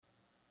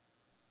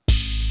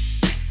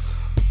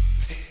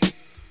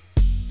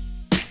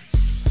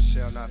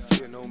shall not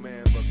fear no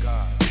man but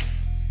God,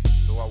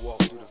 though I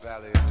walk through the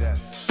valley of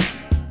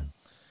death.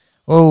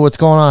 Oh, what's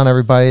going on,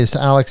 everybody? It's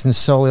Alex and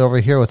Sully over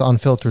here with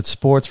Unfiltered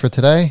Sportz for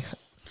today.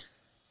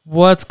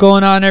 What's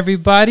going on,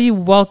 everybody?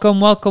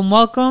 Welcome.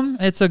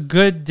 It's a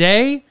good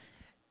day.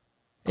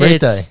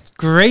 Great day.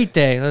 Great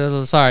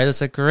day. Sorry,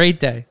 it's a great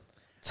day.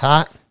 It's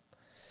hot.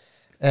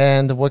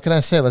 And what can I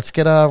say? Let's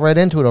get right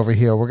into it over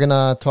here. We're going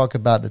to talk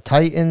about the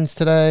Titans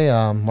today,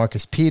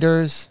 Marcus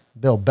Peters,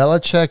 Bill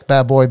Belichick,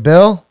 Bad Boy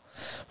Bill.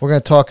 We're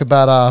going to talk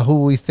about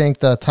who we think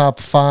the top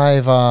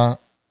 5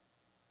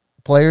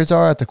 players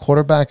are at the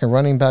quarterback and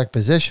running back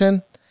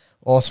position.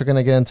 Also going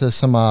to get into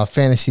some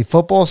fantasy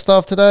football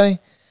stuff today,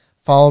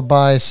 followed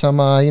by some,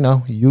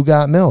 you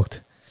got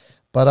milked.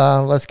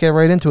 But let's get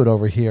right into it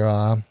over here.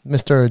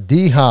 Mr.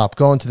 D-Hop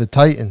going to the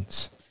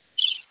Titans.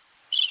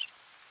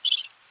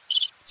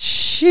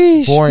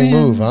 Sheesh, Boring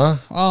man. move, huh?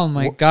 Oh,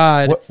 my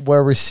God.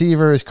 Where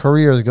receivers'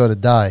 careers go to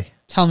die.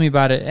 Tell me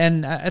about it.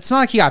 And it's not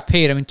like he got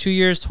paid. I mean, 2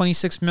 years,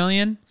 $26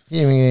 million. You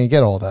didn't even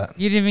get all that.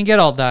 You didn't even get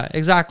all that.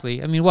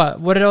 Exactly. I mean,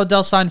 what did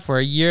Odell sign for?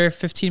 A year,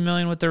 $15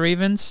 million with the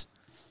Ravens?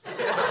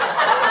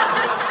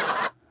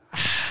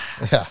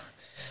 Yeah.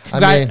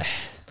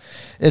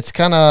 It's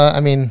kind of, I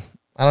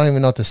don't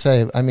even know what to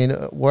say.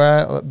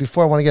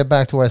 Before I want to get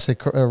back to where I say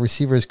a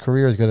receiver's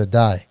career is going to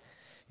die.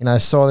 I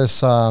saw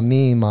this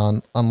meme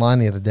online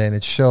the other day, and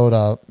it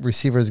showed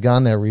receivers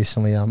gone there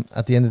recently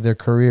at the end of their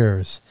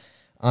careers.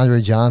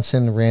 Andre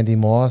Johnson, Randy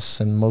Moss,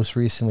 and most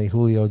recently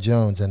Julio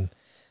Jones. And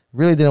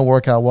really didn't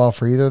work out well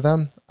for either of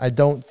them. I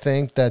don't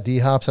think that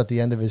D-Hop's at the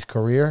end of his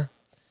career.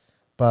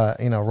 But,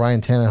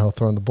 Ryan Tannehill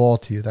throwing the ball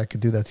to you, that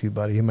could do that to you,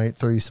 buddy. He might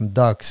throw you some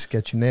ducks,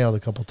 get you nailed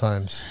a couple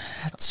times.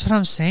 That's what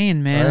I'm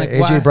saying, man.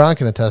 Right? A.J. Brown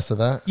can attest to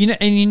that.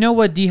 You know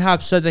what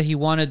D-Hop said that he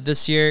wanted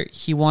this year?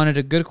 He wanted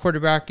a good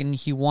quarterback, and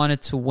he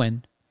wanted to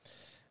win.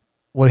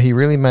 What he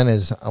really meant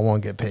is, I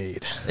won't get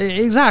paid.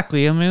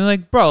 Exactly. I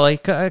mean, bro,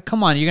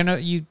 come on.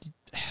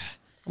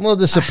 I'm a little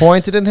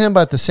disappointed in him,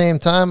 but at the same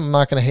time, I'm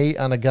not going to hate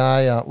on a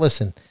guy.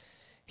 Listen,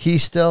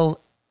 he's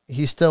still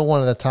one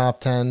of the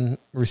top 10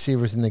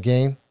 receivers in the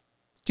game.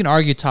 You can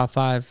argue top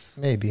 5.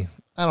 Maybe.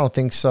 I don't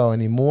think so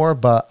anymore,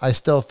 but I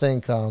still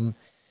think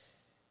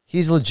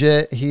he's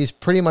legit. He's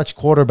pretty much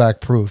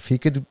quarterback proof. He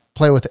could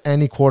play with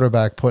any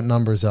quarterback, put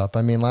numbers up.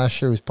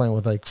 Last year he was playing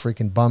with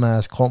freaking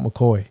bum-ass Colt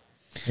McCoy.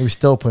 He was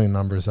still putting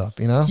numbers up,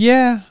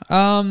 Yeah.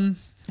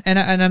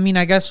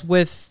 I guess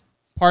with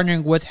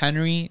partnering with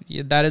Henry,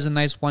 that is a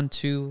nice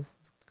 1-2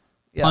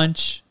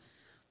 punch.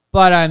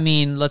 But,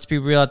 let's be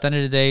real. At the end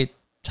of the day,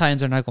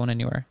 Titans are not going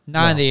anywhere.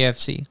 Not in the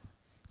AFC.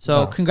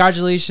 So,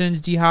 Congratulations,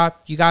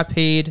 D-Hop. You got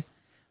paid,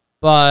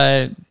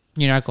 but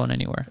you're not going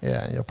anywhere.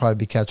 Yeah, you'll probably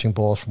be catching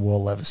balls from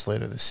Will Levis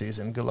later this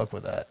season. Good luck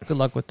with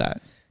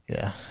that.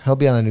 Yeah, he'll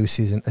be on a new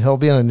season. He'll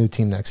be on a new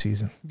team next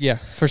season. Yeah,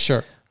 for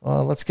sure.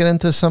 Well, let's get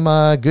into some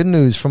good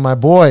news from my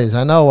boys.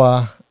 I know,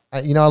 I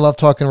love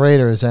talking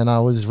Raiders, and I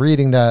was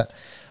reading that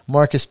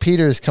Marcus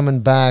Peters coming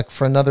back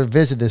for another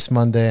visit this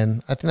Monday,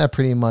 and I think that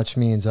pretty much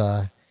means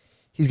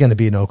he's going to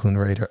be an Oakland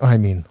Raider.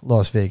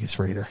 Las Vegas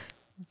Raider.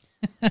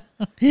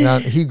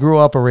 He grew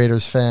up a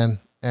Raiders fan,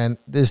 and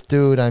this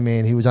dude,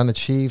 he was on the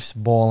Chiefs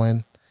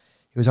balling.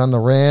 He was on the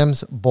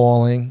Rams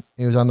balling.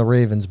 He was on the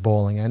Ravens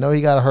balling. I know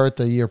he got hurt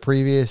the year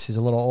previous. He's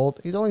a little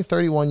old. He's only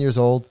 31 years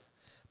old,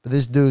 but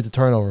this dude's a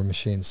turnover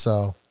machine.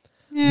 So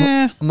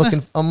yeah,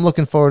 I'm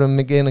looking forward to him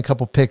getting a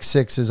couple pick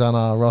sixes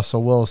on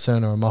Russell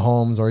Wilson or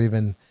Mahomes or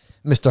even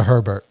Mr.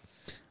 Herbert.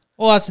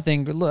 Well, that's the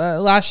thing.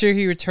 Last year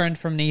he returned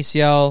from an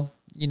ACL,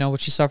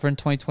 which he suffered in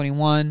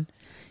 2021.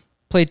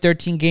 Played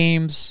 13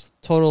 games.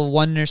 Total of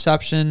 1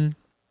 interception.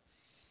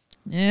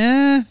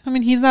 Yeah,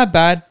 he's not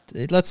bad.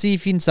 Let's see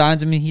if he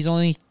signs. He's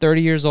only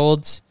 30 years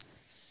old.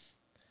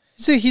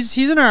 So he's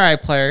an all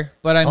right player,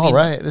 but all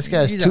right. This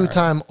guy's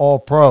 2-time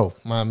All-Pro,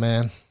 my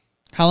man.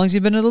 How long has he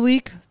been in the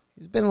league?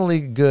 He's been in the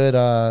league good.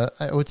 I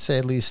would say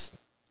at least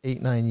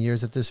 8-9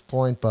 years at this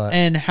point. But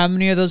and how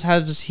many of those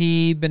has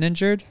he been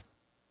injured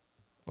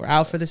or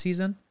out for the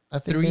season? I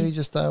think 3? Maybe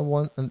just that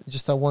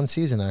one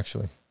season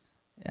actually.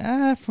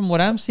 Yeah, from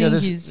what I'm seeing,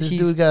 this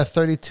dude got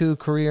 32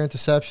 career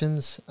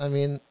interceptions.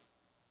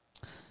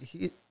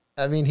 He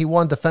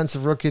won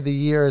Defensive Rookie of the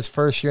Year his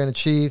first year in the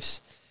Chiefs.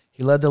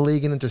 He led the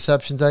league in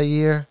interceptions that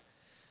year.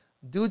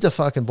 Dude's a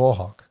fucking ball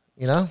hawk,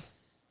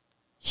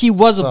 He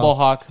was a ball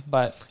hawk,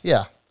 but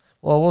yeah.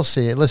 Well, we'll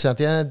see. Listen, at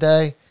the end of the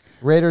day,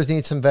 Raiders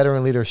need some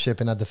veteran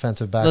leadership in that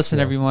defensive backfield. Listen,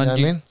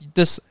 everyone,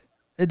 this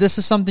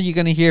is something you're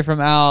going to hear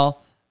from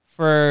Al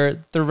for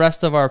the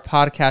rest of our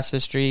podcast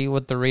history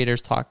with the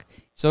Raiders talk.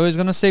 So he's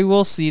going to say,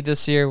 we'll see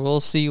this year. We'll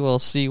see.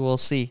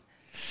 Listen,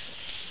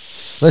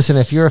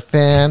 if you're a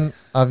fan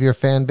of your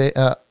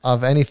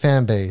of any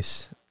fan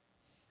base,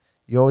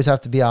 you always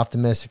have to be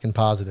optimistic and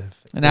positive.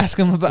 And ask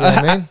him about. You know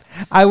what I mean?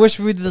 I wish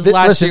we did this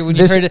last year when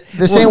you heard it.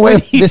 This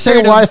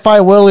ain't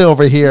Wi-Fi Willie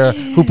over here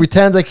who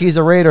pretends like he's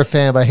a Raider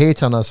fan but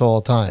hates on us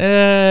all the time.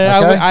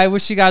 Okay? I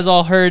wish you guys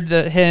all heard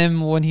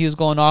him when he was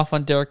going off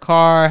on Derek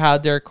Carr. How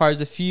Derek Carr is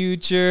the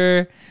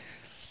future.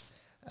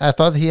 I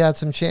thought he had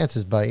some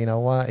chances, but you know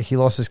what? He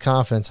lost his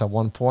confidence at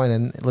one point.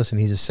 And listen,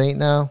 he's a Saint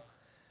now.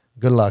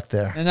 Good luck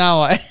there. And now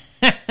what?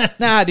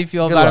 Now how do you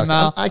feel Good about luck. him,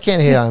 Al? I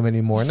can't hate on him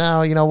anymore.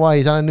 Now, you know what?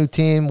 He's on a new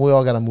team. We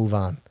all got to move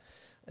on.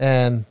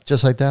 And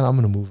just like that, I'm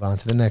going to move on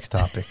to the next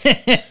topic.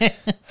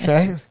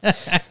 Okay?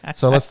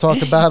 So let's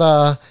talk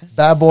about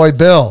Bad Boy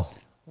Bill.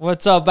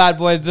 What's up, Bad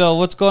Boy Bill?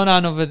 What's going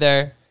on over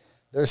there?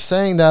 They're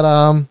saying that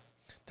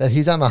that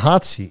he's on the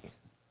hot seat.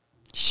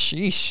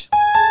 Sheesh.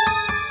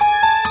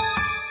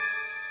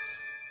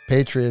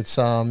 Patriots,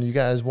 you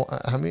guys,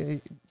 how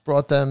many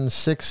brought them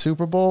 6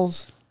 Super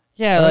Bowls?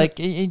 Yeah, Right?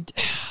 like,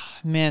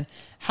 man,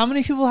 how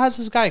many people has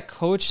this guy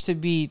coached to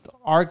be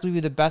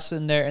arguably the best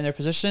in their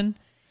position?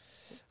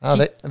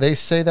 They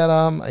say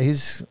that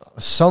he's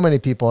so many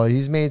people.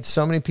 He's made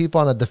so many people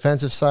on the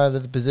defensive side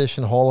of the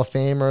position, Hall of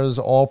Famers,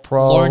 All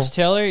Pro. Lawrence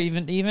Taylor,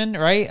 even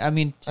right? I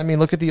mean,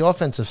 look at the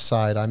offensive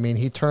side. I mean,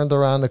 he turned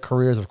around the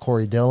careers of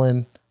Corey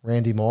Dillon,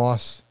 Randy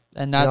Moss,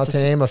 and not to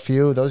name a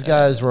few. Those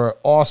guys were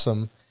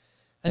awesome.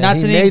 And not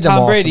he to made name them Tom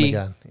awesome Brady.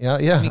 again.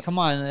 Yeah. I mean, come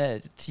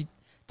on.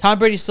 Tom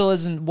Brady still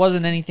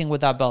wasn't anything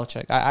without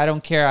Belichick. I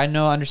don't care. I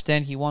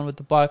understand he won with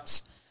the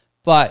Bucs,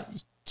 but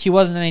he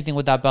wasn't anything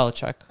without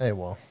Belichick. Hey,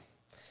 well,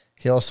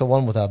 he also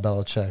won without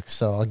Belichick,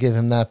 so I'll give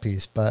him that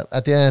piece. But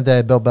at the end of the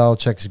day, Bill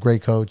Belichick's a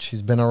great coach.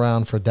 He's been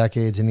around for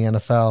decades in the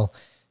NFL,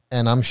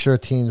 and I'm sure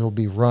teams will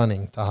be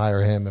running to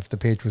hire him if the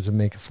Patriots would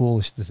make a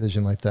foolish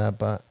decision like that.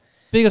 But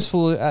biggest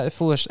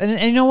foolish.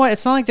 And you know what?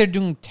 It's not like they're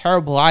doing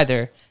terrible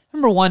either.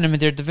 Number one, I mean,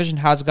 their division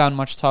has gotten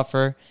much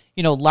tougher.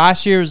 You know,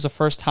 last year was the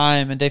first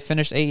time, and they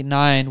finished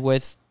 8-9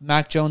 with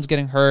Mac Jones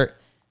getting hurt.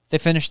 They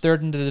finished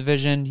third in the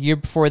division. Year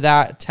before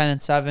that,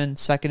 10-7,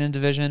 second in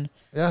division.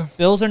 yeah,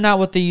 Bills are not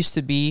what they used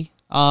to be.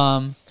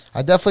 I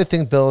definitely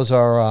think Bills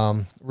are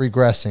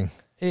regressing.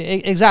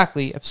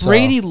 Exactly. So,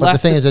 Brady but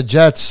left. the thing is, the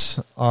Jets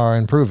are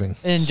improving.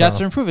 And So,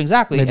 Jets are improving,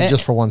 exactly. maybe And-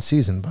 just for one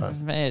season, but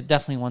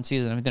definitely one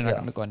season. I mean, they're not Yeah.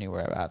 going to go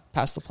anywhere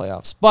past the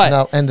playoffs. But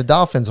now, and the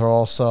Dolphins are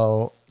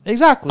also.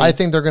 exactly. I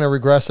think they're going to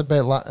regress a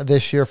bit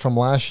this year from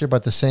last year, but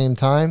at the same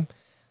time,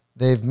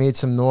 they've made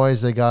some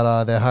noise. They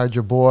got they hired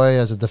your boy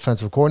as a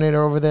defensive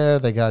coordinator over there.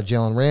 They got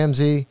Jalen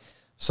Ramsey,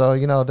 so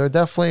you know they're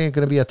definitely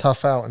going to be a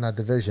tough out in that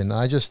division.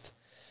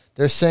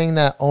 They're saying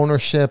that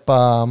ownership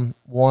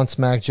wants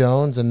Mac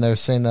Jones, and they're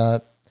saying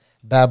that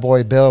Bad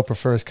Boy Bill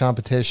prefers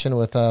competition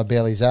with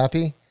Bailey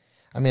Zappi.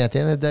 I mean, at the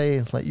end of the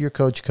day, let your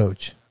coach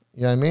coach.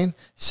 You know what I mean?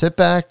 Sit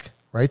back,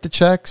 write the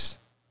checks.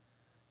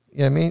 You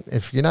know what I mean?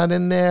 If you're not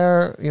in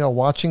there, you know,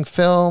 watching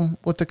film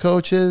with the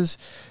coaches,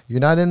 you're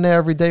not in there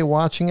every day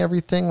watching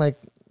everything. Like,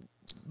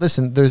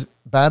 listen, there's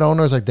bad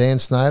owners like Dan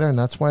Snyder, and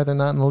that's why they're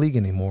not in the league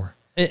anymore.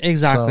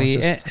 Exactly.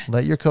 So just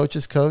let your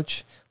coaches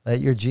coach. Let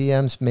your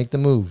GMs make the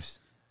moves.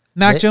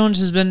 Mac Jones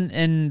has been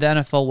in the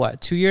NFL,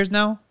 2 years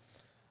now?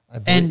 I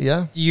believe,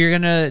 And you're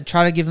going to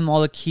try to give him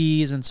all the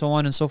keys and so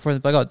on and so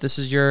forth. Like, oh, this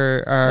is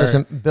your...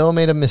 Listen, Bill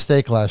made a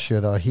mistake last year,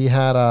 though. He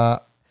had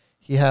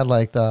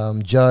like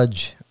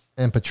Judge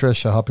and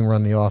Patricia helping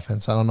run the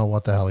offense. I don't know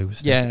what the hell he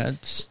was doing. Yeah.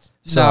 So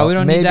no, we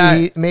don't need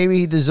that. Maybe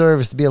he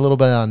deserves to be a little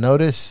bit on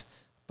notice,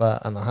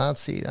 but on the hot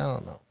seat, I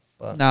don't know.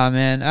 But Nah,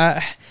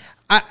 man.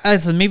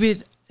 Listen,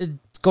 maybe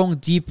it's going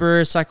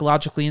deeper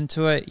psychologically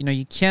into it. You know,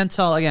 you can't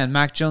tell, again,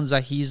 Mac Jones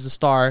that he's the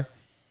star.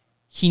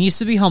 He needs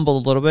to be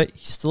humbled a little bit.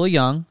 He's still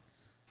young.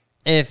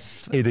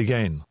 Exactly.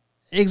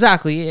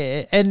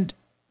 And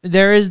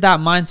there is that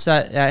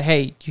mindset that,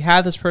 hey, you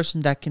have this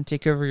person that can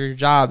take over your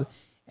job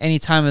any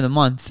time of the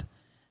month.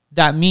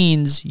 That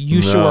means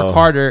you should work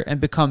harder and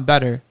become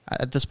better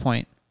at this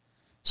point.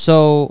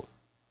 So,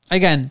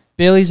 again,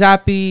 Bailey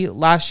Zappi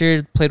last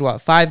year played,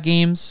 5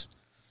 games?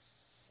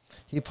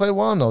 he played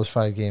well in those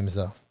 5 games,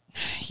 though.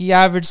 He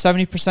averaged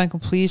 70%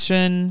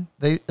 completion.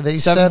 They said the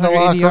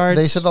 780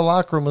 yards.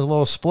 locker room was a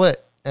little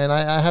split, and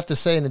I have to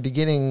say in the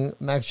beginning,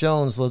 Mac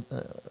Jones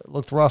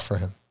looked rough for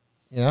him.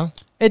 You know,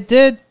 It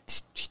did,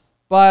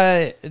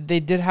 but they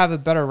did have a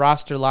better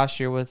roster last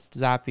year with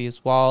Zappi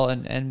as well,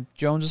 and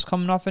Jones is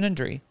coming off an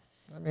injury.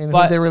 I mean,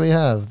 But- who they really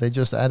have? They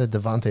just added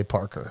Devontae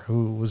Parker,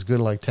 who was good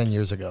like 10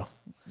 years ago.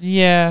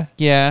 Yeah,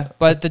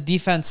 but the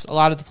defense, a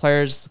lot of the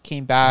players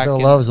came back. Bill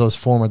loves those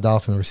former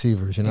Dolphin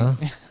receivers, you know.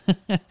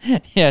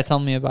 Yeah, tell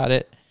me about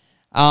it.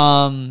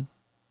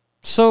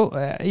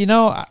 So you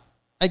know,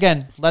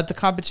 again, let the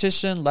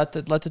competition, let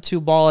the two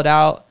ball it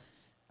out.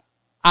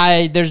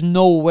 There's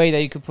no way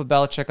that you could put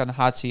Belichick on the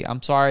hot seat.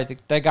 I'm sorry,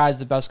 that guy's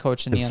the best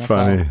coach in the NFL.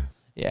 Funny.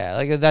 Yeah,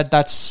 like that.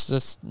 That's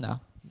just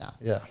no.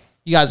 Yeah.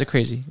 You guys are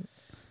crazy.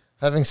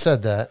 Having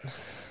said that,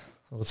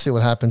 let's see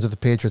what happens with the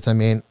Patriots. I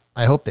mean,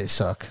 I hope they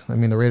suck. I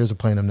mean, the Raiders are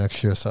playing them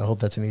next year, so I hope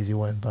that's an easy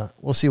win. But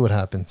we'll see what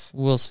happens.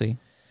 We'll see.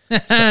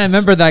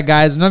 Remember that,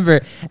 guys.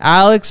 Remember,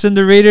 Alex and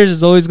the Raiders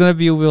is always going to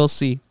be a we'll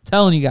see.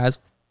 Telling you guys.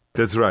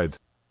 That's right.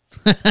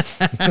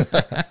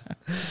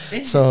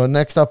 So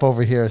next up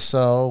over here.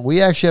 So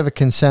we actually have a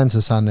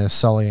consensus on this,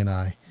 Sully and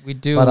I. We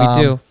do. But,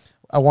 we do.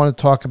 I want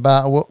to talk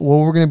about what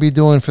we're going to be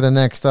doing for the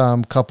next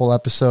couple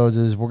episodes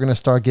is we're going to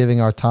start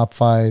giving our top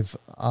 5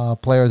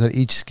 players at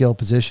each skill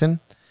position.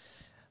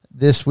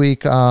 This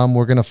week,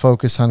 we're going to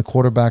focus on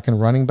quarterback and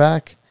running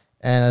back.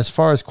 And as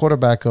far as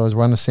quarterback goes,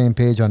 we're on the same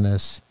page on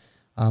this.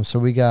 So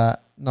we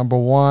got number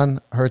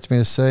one, hurts me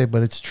to say,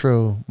 but it's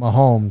true,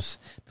 Mahomes.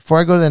 Before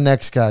I go to the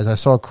next guys, I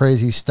saw a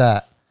crazy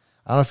stat.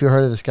 I don't know if you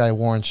heard of this guy,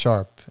 Warren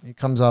Sharp. He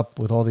comes up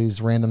with all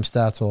these random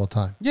stats all the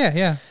time.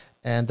 Yeah.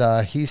 And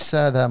he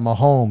said that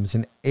Mahomes,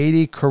 in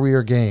 80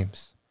 career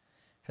games,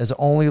 has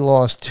only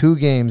lost 2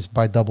 games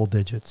by double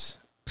digits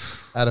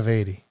out of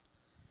 80.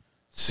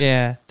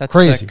 Yeah, that's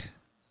crazy. Sick.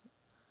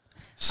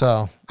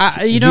 So,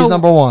 he's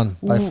number one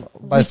by we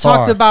far.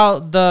 talked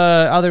about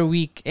the other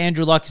week,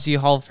 Andrew Luck is he a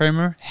Hall of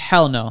Famer?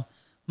 Hell no.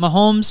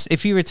 Mahomes,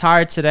 if he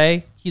retired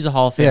today, he's a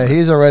Hall of Famer. Yeah,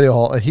 he's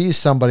already he's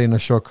somebody in a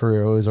short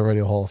career who is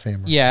already a Hall of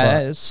Famer.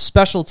 Yeah,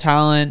 special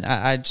talent.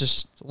 I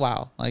just,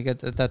 wow. Like,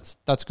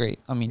 that's great.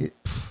 I mean,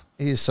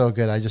 he's so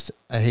good.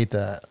 I hate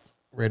that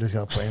Raiders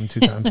got to play him 2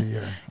 times a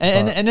year.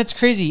 And it's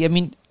crazy. I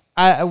mean,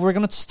 we're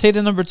going to take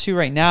the number 2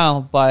 right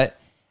now, but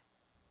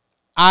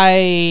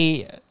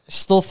I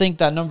still think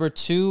that number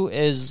 2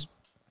 is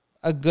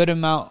a good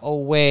amount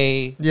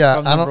away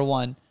from number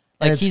 1.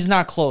 Like, he's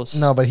not close.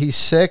 No, but he's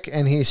sick,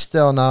 and he's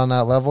still not on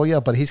that level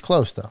yet, but he's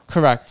close, though.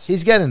 Correct.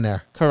 He's getting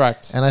there.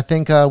 Correct. And I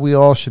think we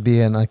all should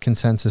be in a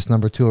consensus.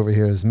 Number 2 over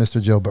here is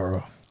Mr. Joe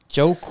Burrow.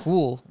 Joe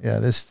Cool. Yeah,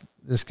 this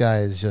guy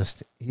is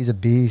just, he's a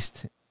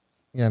beast.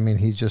 I mean,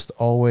 he's just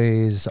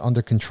always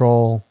under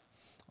control,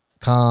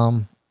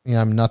 calm.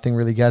 Nothing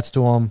really gets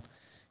to him.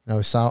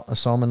 I saw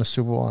him in the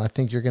Super Bowl, and I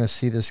think you're going to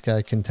see this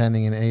guy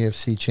contending in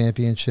AFC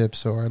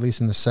championships or at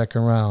least in the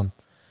second round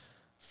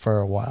for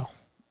a while.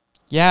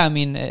 Yeah, I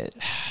mean, it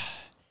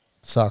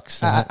sucks.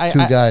 2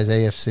 guys,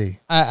 AFC.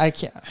 I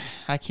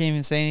can't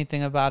even say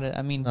anything about it.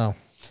 I mean, no.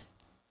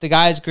 The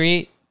guy's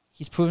great.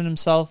 He's proven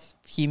himself.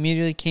 He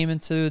immediately came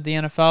into the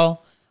NFL,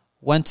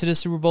 went to the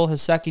Super Bowl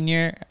his second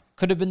year.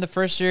 Could have been the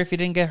first year if he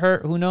didn't get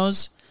hurt. Who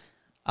knows?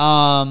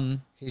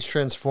 He's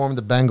transformed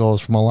the Bengals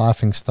from a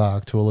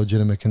laughingstock to a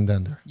legitimate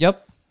contender.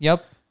 Yep. Yeah.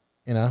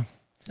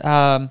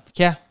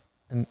 Yeah.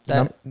 And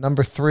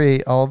number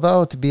 3,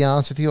 although, to be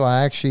honest with you,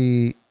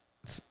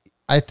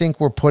 I think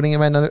we're putting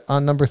him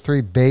on number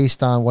 3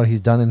 based on what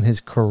he's done in his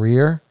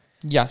career.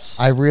 Yes.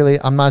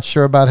 I'm not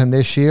sure about him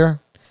this year,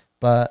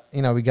 but,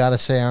 we got to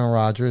say Aaron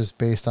Rodgers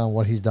based on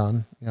what he's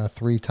done.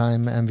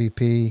 3-time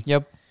MVP.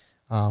 Yep.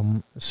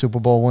 Super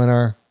Bowl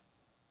winner.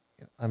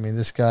 I mean,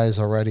 this guy is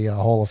already a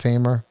Hall of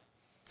Famer.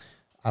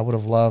 I would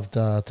have loved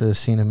to have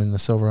seen him in the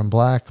silver and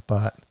black,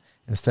 but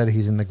instead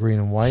he's in the green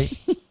and white.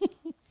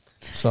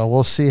 So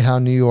we'll see how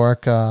New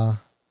York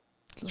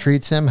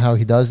treats him, how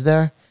he does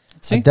there.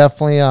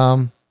 Definitely,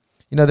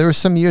 there were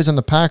some years in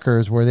the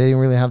Packers where they didn't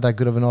really have that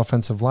good of an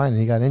offensive line,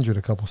 and he got injured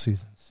a couple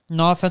seasons.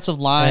 No offensive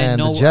line.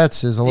 And the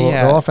Jets is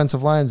the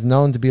offensive line is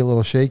known to be a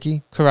little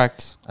shaky.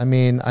 Correct. I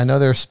mean, I know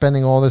they're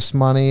spending all this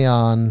money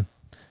on,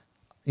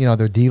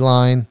 their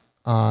D-line,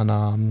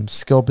 on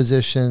skill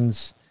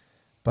positions,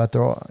 but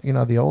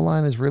the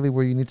O-line is really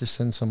where you need to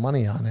spend some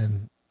money on,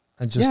 and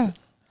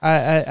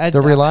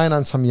they're relying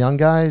on some young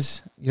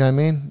guys. You know what I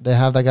mean? They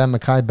have that guy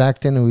Mekhi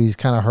Becton, who he's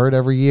kind of hurt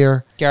every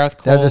year. Gareth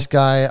Cole. They have this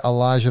guy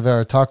Elijah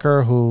Vera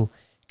Tucker, who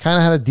kind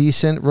of had a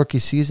decent rookie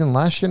season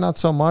last year, not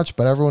so much,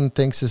 but everyone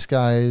thinks this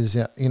guy is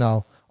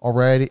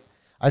already.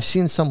 I've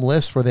seen some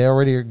lists where they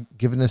already are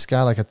giving this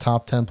guy like a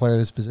top 10 player at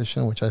his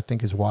position, which I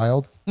think is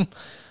wild.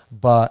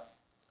 But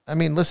I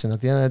mean, listen,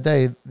 at the end of the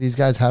day, these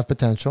guys have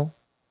potential.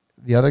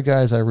 The other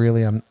guys I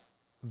really am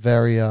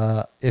very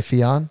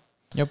iffy on.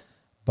 Yep.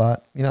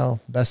 But,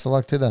 best of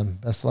luck to them.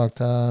 Best of luck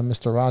to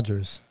Mr.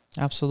 Rodgers.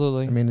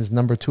 Absolutely. I mean, his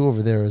number 2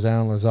 over there is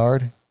Aaron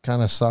Lazard.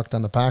 Kind of sucked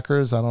on the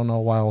Packers. I don't know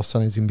why all of a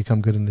sudden he's going to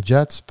become good in the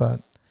Jets,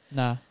 but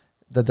nah.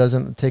 That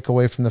doesn't take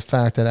away from the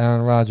fact that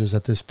Aaron Rodgers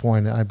at this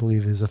point, I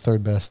believe, is the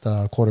 3rd best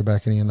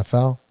quarterback in the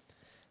NFL.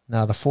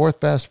 Now, the 4th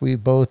best we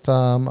both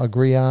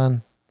agree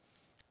on,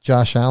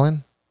 Josh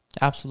Allen.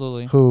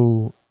 Absolutely.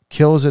 Who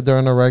kills it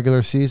during the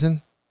regular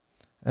season.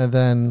 And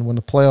then when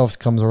the playoffs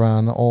comes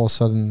around, all of a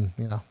sudden,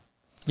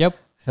 Yep.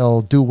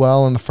 He'll do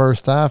well in the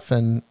first half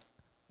and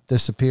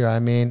disappear. I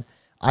mean,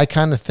 I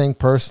kind of think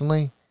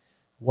personally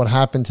what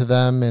happened to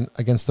them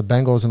against the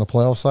Bengals in the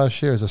playoffs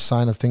last year is a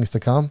sign of things to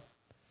come.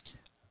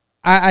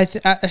 I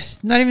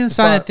not even a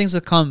sign of things to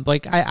come.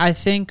 Like, I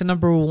think,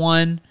 number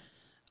 1,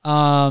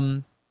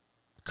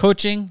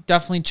 coaching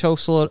definitely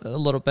chokes a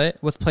little bit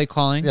with play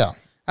calling. Yeah.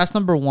 That's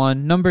number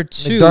 1. Number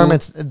 2,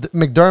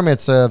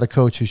 McDermott's the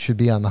coach who should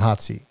be on the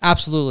hot seat.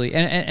 Absolutely.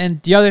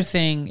 And the other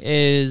thing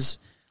is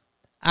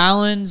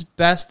Allen's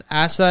best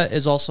asset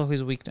is also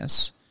his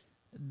weakness.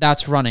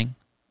 That's running.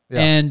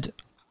 Yeah. And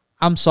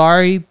I'm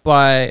sorry,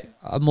 but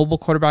a mobile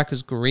quarterback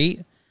is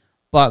great,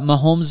 but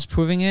Mahomes is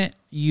proving it.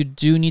 You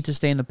do need to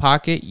stay in the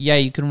pocket. Yeah,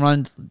 you can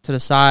run to the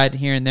side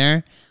here and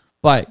there,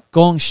 but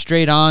going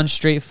straight on,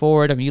 straight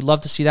forward, I mean, you'd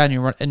love to see that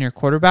in your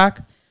quarterback,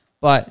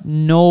 but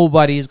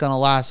nobody's going to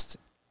last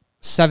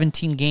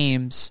 17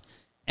 games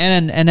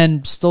and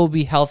then still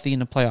be healthy in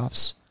the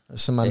playoffs.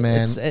 Listen, my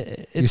man, it's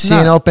you see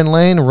an open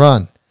lane,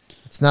 run.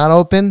 It's not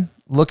open.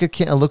 Look at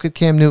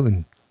Cam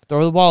Newton.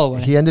 throw the ball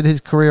away. He ended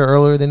his career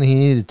earlier than he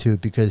needed to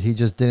because he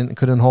just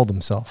couldn't hold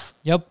himself.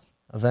 Yep.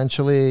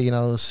 Eventually,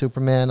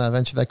 Superman,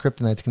 eventually that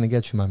kryptonite's going to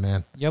get you, my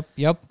man. Yep.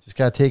 Just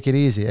got to take it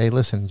easy. Hey,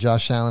 listen,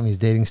 Josh Allen, he's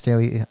dating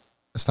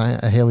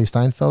Haley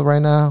Steinfeld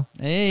right now.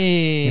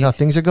 Hey.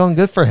 Things are going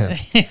good for him.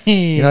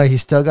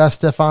 He's still got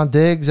Stephon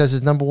Diggs as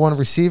his number one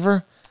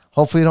receiver.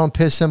 Hopefully you don't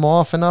piss him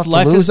off enough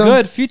Life to lose him. Life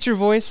is good. Future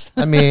voice.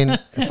 I mean,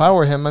 if I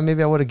were him,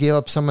 maybe I would have gave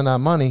up some of that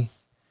money.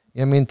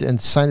 And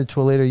signed it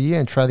to a later year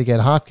and tried to get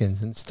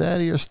Hopkins.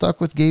 Instead, you're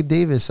stuck with Gabe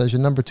Davis as your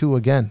number 2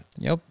 again.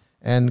 Yep.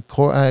 And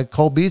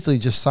Cole Beasley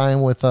just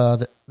signed with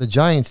the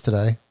Giants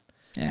today.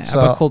 Yeah,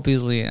 but Cole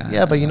Beasley.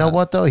 But you know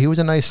what, though? He was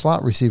a nice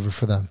slot receiver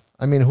for them.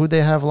 I mean, who'd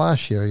they have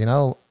last year,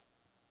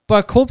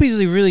 But Cole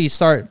Beasley really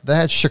They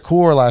had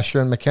Shakur last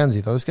year and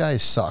McKenzie. Those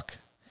guys suck.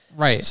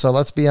 Right. So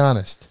let's be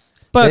honest.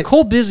 But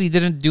Cole Beasley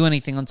didn't do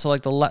anything until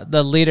like the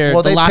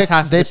last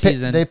half of the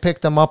season. They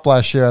picked him up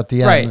last year at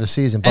the end of the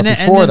season. But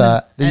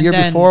the year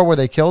before where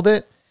they killed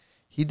it,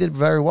 he did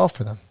very well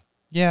for them.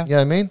 Yeah. You know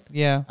what I mean?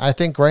 Yeah. I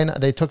think right now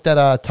they took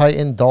that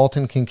Titan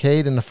Dalton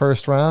Kincaid in the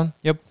first round.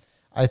 Yep.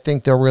 I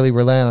think they're really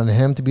relying on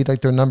him to be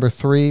like their number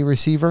 3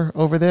 receiver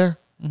over there.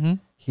 Mm-hmm.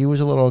 He was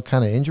a little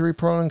kind of injury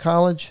prone in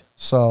college,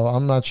 so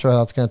I'm not sure how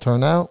that's going to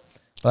turn out.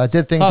 But I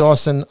did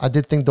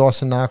think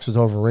Dawson Knox was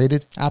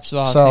overrated.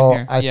 Absolutely.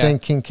 So I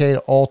think Kincaid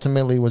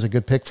ultimately was a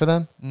good pick for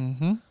them.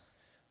 Mm-hmm.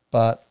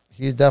 But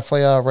he's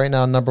definitely right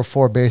now number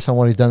 4 based on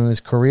what he's done in his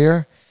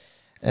career.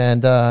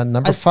 And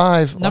number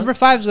 5. Number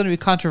 5 is going to be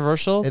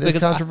controversial. It is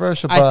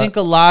controversial. I think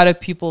a lot of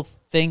people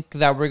think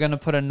that we're going to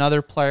put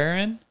another player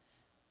in.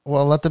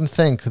 Well, let them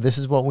think. This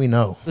is what we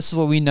know. This is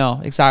what we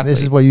know. Exactly.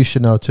 This is what you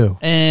should know, too.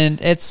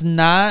 And it's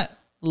not...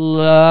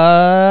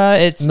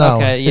 It's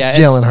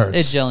Jalen Hurts.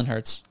 It's Jalen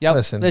Hurts. Yep.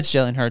 Listen, it's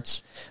Jalen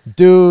Hurts.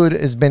 Dude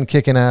has been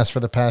kicking ass for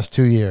the past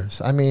 2 years.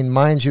 I mean,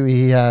 mind you,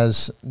 he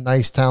has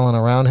nice talent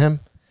around him.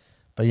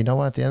 But you know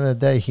what? At the end of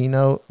the day,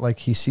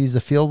 he sees the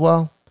field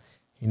well.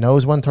 He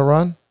knows when to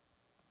run.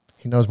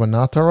 He knows when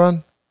not to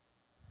run.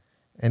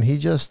 And he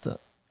just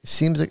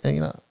seems like,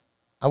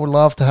 I would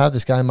love to have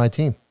this guy on my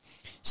team.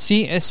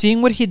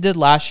 Seeing what he did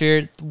last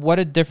year, what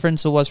a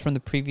difference it was from the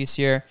previous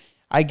year.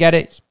 I get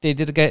it. They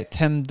did get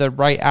him the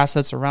right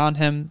assets around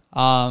him.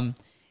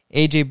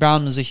 A.J.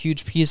 Brown was a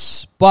huge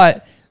piece,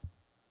 but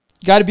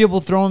you got to be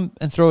able to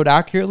throw it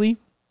accurately.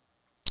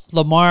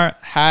 Lamar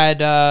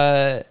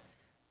had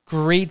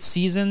great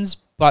seasons,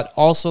 but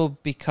also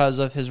because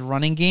of his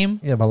running game.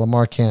 Yeah, but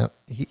Lamar can't.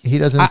 He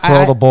doesn't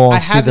throw the ball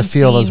and see the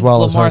field as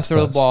well as Hurts does.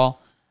 Lamar throw the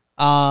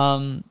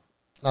ball.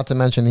 Not to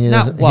mention he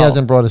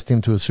hasn't brought his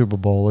team to a Super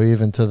Bowl or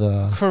even to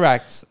the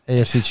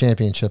AFC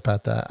Championship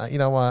at that. You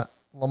know what?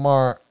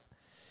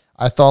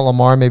 I thought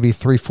Lamar maybe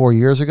 3-4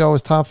 years ago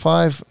was top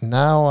 5.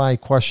 Now I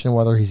question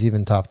whether he's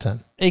even top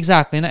 10.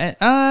 Exactly. And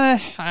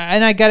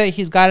I get it.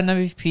 He's got an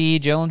MVP.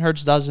 Jalen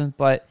Hurts doesn't.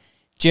 But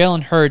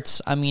Jalen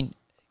Hurts, I mean,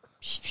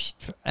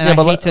 I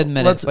hate to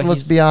admit it. But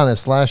let's be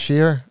honest. Last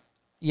year,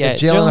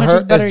 if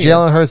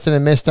Jalen Hurts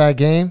didn't miss that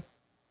game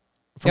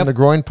from the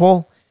groin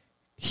pull,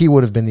 he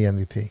would have been the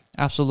MVP.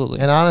 Absolutely.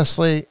 And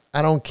honestly,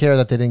 I don't care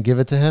that they didn't give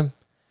it to him.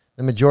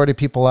 The majority of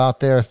people out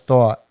there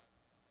thought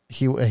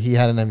he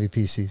had an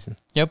MVP season.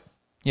 Yep.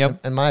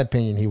 In my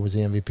opinion, he was the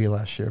MVP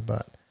last year,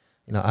 but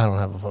I don't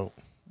have a vote.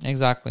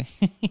 Exactly.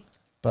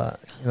 But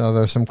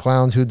there's some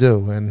clowns who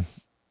do, and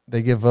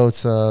they give votes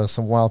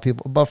some wild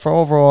people. But for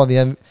overall,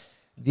 the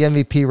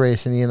MVP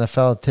race in the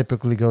NFL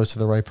typically goes to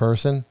the right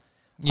person.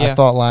 Yeah. I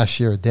thought last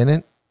year it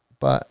didn't,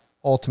 but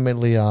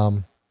ultimately,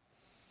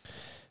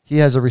 he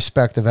has a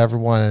respect of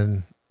everyone,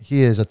 and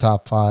he is a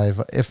top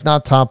 5, if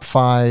not top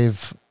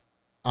 5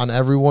 on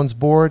everyone's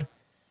board.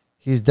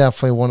 He's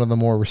definitely one of the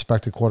more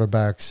respected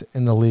quarterbacks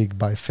in the league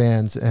by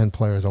fans and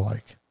players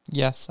alike.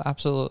 Yes,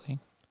 absolutely.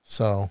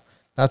 So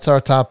that's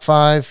our top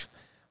 5.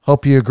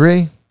 Hope you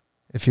agree.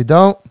 If you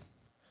don't,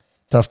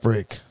 tough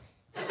break.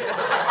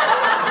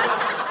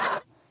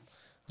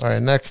 All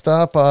right, next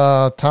up,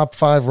 top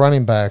 5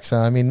 running backs.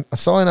 I mean,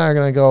 Sully and I are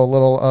going to go a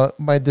little,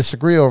 might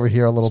disagree over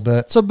here a little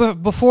bit. So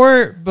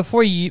before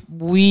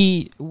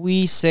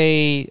we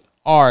say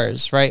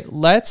ours, right,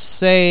 let's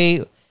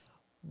say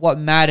what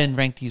Madden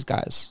ranked these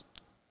guys.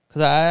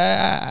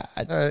 Because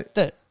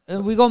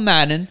we go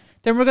Madden,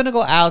 then we're gonna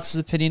go Alex's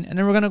opinion, and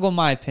then we're gonna go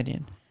my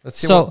opinion. Let's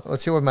see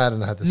what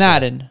Madden had to say.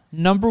 Madden,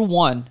 number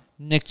 1,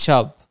 Nick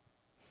Chubb.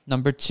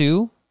 Number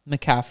 2,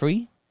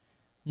 McCaffrey.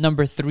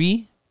 Number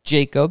 3,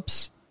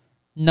 Jacobs.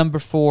 Number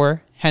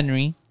 4,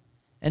 Henry.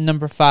 And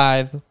number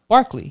 5,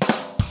 Barkley.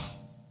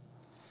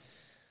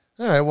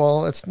 All right,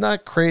 well, it's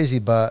not crazy,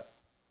 but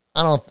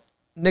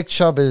Nick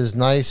Chubb is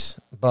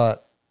nice,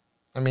 but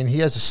I mean, he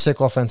has a sick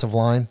offensive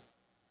line.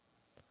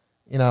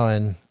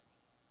 And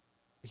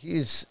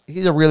he's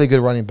a really good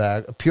running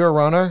back. A pure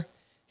runner,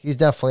 he's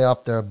definitely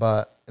up there.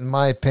 But in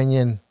my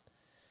opinion,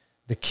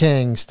 the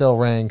king still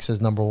ranks as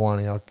number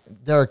 1.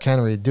 Derrick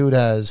Henry, dude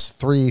has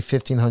 3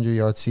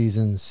 1,500-yard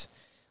seasons.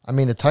 I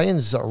mean, the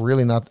Titans are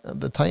really not.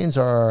 The Titans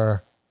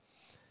are.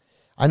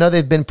 I know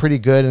they've been pretty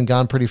good and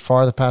gone pretty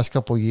far the past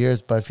couple of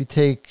years, but if you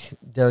take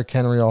Derrick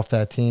Henry off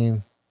that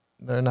team,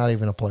 they're not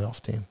even a playoff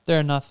team.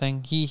 They're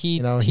nothing. He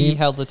he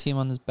held the team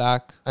on his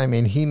back. I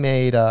mean, he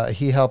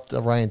helped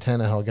Ryan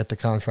Tannehill get the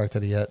contract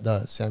that he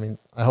does. I mean,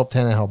 I hope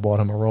Tannehill bought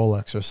him a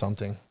Rolex or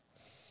something,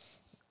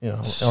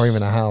 or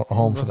even a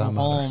home for that matter.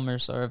 Home or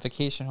a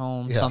vacation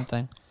home,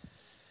 something.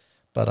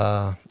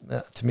 But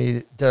to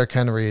me, Derrick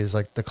Henry is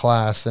like the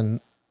class.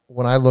 And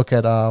when I look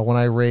at when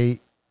I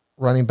rate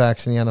running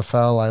backs in the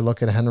NFL, I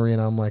look at Henry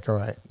and I'm like, all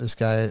right, this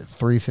guy,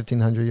 3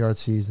 1,500-yard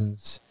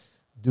seasons,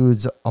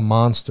 dude's a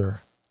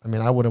monster. I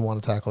mean, I wouldn't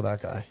want to tackle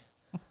that guy.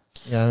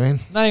 You know what I mean?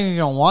 Not even if you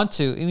don't want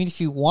to. I mean, if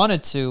you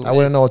wanted to, I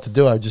wouldn't know what to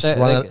do. I just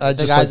run.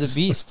 The guy's a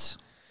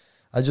beast.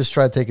 I just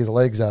try to take his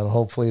legs out, and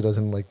hopefully he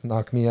doesn't like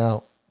knock me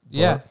out.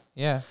 Yeah, but,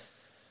 yeah.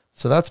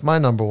 So that's my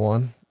number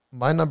one.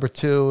 My number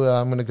two,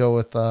 I'm going to go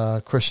with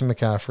Christian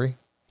McCaffrey.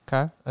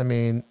 Okay. I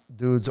mean,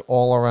 dude's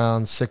all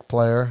around sick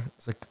player.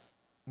 It's like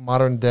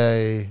modern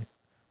day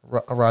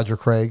Roger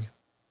Craig.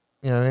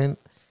 You know what I mean?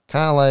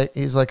 Kind of like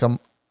he's like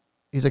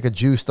a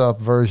juiced up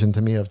version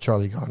to me of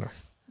Charlie Garner.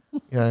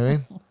 You know what I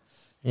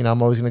mean?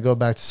 I'm always going to go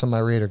back to some of my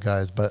Raider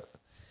guys, but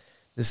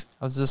this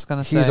I was just going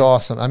to say he's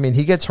awesome. I mean,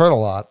 he gets hurt a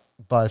lot,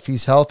 but if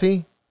he's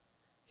healthy,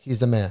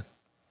 he's the man.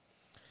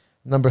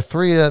 Number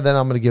three, then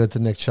I'm going to give it to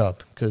Nick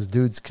Chubb because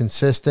dude's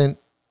consistent.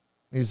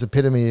 He's the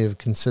epitome of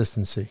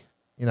consistency.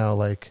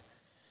 Like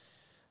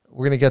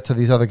we're going to get to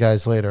these other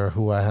guys later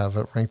who I have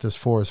ranked as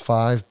 4 as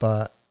 5,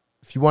 but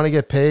if you want to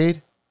get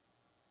paid,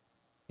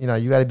 you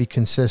got to be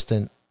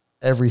consistent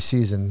every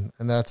season,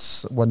 and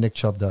that's what Nick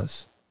Chubb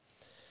does.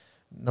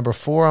 Number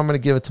 4, I'm going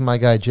to give it to my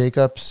guy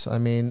Jacobs. I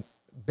mean,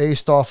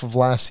 based off of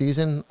last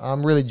season,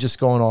 I'm really just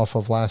going off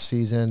of last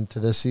season to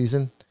this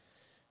season.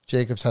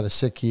 Jacobs had a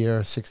sick year,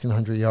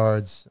 1,600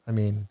 yards. I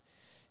mean,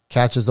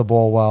 catches the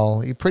ball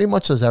well. He pretty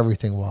much does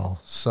everything well.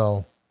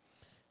 So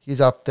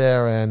he's up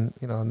there. And,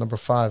 number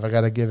 5, I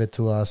got to give it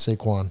to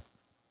Saquon.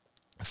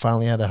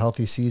 Finally had a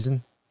healthy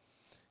season.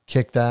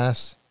 Kicked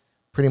ass.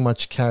 Pretty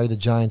much carried the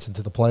Giants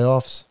into the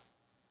playoffs.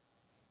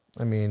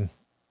 I mean,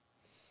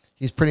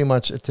 he's pretty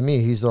much, to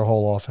me, he's their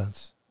whole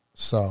offense.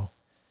 So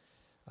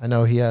I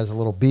know he has a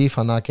little beef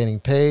on not getting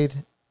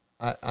paid.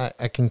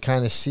 I can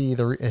kind of see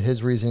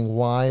his reasoning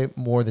why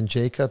more than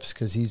Jacobs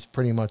because he's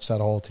pretty much that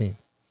whole team.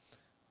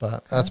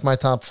 But that's my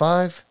top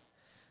 5.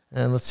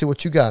 And let's see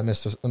what you got,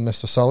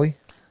 Mr. Sully.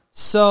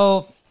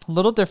 So, a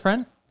little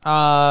different.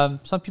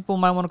 Some people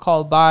might want to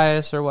call it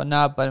bias or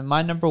whatnot, but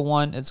my number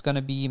 1 is going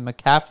to be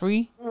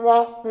McCaffrey.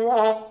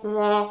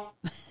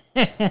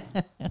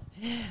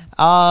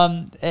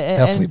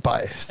 Definitely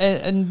biased.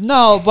 And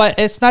no, but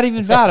it's not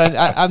even bad.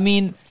 I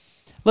mean,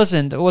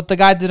 listen, what the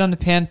guy did on the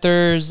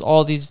Panthers,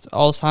 all this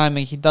time,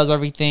 he does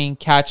everything: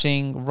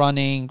 catching,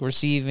 running,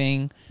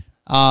 receiving.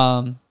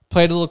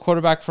 Played a little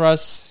quarterback for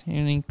us,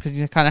 because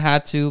he kind of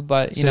had to.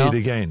 But say it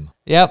again.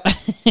 Yep.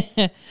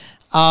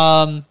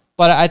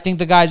 But I think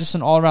the guy's just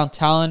an all-around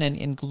talent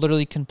and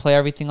literally can play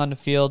everything on the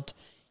field.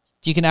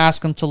 You can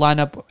ask him to line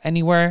up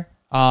anywhere,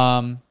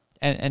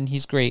 and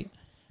he's great.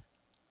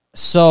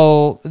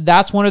 So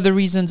that's one of the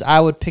reasons I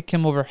would pick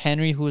him over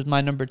Henry, who is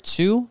my number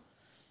 2.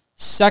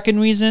 Second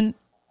reason,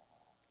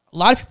 a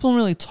lot of people don't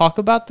really talk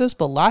about this,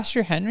 but last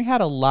year Henry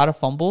had a lot of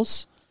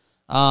fumbles.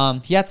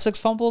 He had 6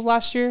 fumbles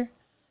last year.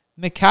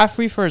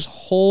 McCaffrey, for his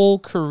whole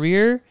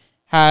career,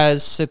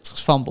 has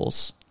 6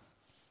 fumbles.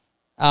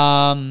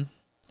 And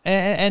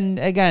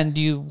again,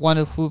 do you want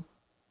to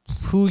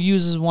who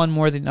uses one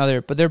more than the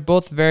other? But they're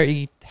both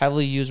very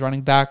heavily used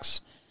running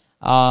backs.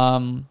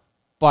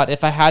 But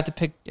if I had to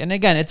pick, and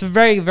again, it's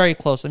very, very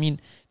close. I mean,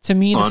 to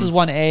me, this is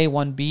 1A,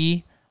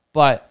 1B.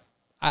 But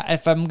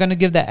if I'm going to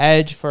give the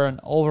edge for an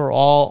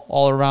overall,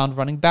 all-around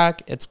running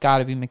back, it's got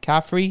to be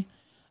McCaffrey.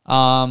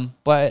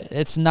 But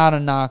it's not a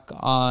knock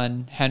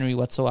on Henry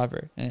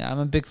whatsoever. I'm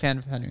a big fan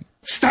of Henry.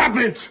 Stop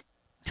it!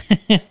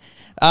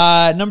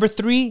 Number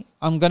 3,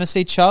 I'm going to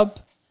say Chubb.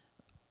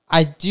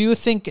 I do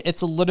think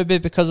it's a little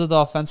bit because of the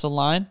offensive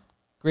line.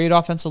 Great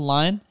offensive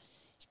line.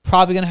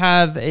 Probably going to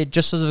have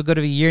just as good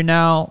of a year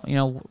now.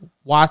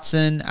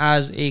 Watson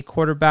as a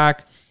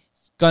quarterback,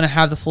 going to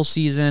have the full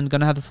season, going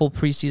to have the full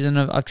preseason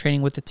of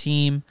training with the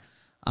team.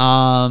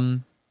 I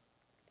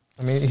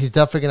mean, he's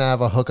definitely going to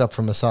have a hookup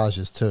for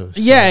massages, too.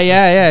 So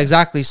yeah,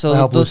 exactly. So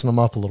help loosen him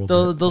up a little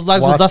bit. Those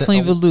legs will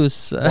definitely be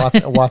loose.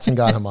 Watson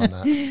got him on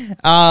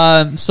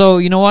that. So,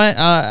 you know what?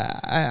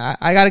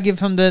 I got to give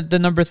him the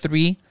number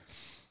 3.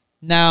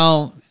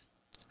 Now,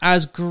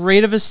 as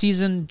great of a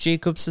season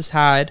Jacobs has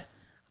had,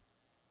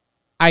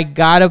 I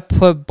got to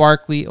put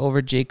Barkley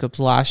over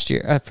Jacobs last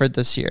year for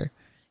this year.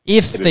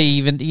 If they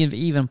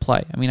even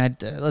play. I mean,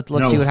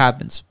 let's see what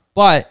happens.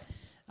 But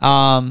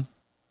I'm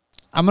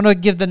going to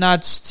give the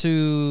nods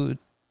to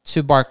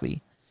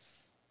Barkley.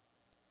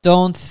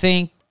 Don't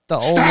think the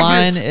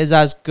O-line is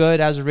as good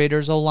as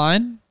Raiders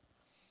O-line.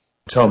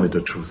 Tell me the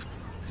truth.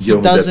 He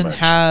doesn't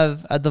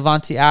have a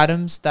Devontae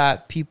Adams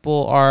that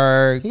people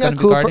are going to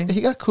be guarding.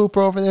 He got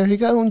Cooper over there. He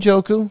got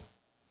Njoku.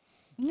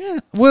 Yeah.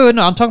 Wait,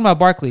 no, I'm talking about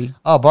Barkley.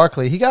 Oh,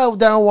 Barkley. He got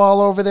Darren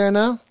Waller over there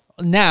now.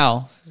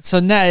 now. So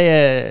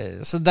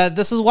now, so that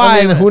this is why.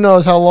 I mean, who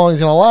knows how long he's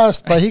gonna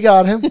last? But he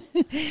got him.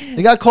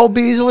 He got Cole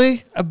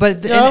Beasley.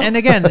 But and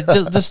again,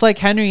 just like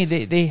Henry,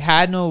 they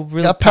had no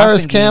real. Got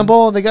Paris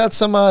Campbell. They got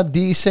some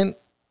decent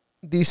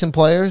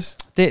players.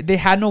 They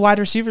had no wide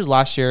receivers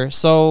last year,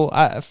 so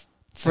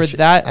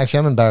Actually,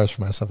 I'm embarrassed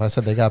for myself. I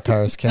said they got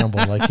Paris Campbell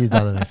like he's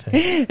done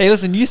anything. Hey,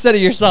 listen, you said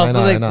it yourself.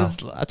 I know.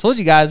 I told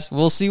you guys.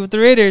 We'll see with the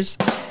Raiders.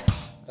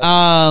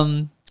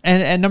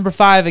 And number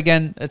 5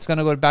 again, it's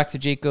gonna go back to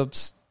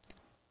Jacobs.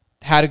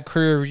 Had a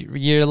career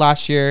year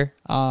last year.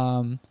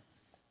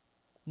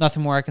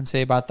 Nothing more I can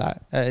say about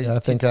that. I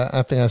think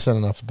I said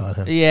enough about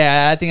him.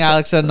 Yeah, I think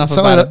Alex said enough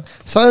about him.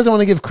 So I doesn't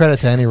want to give credit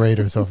to any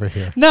Raiders over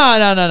here. No.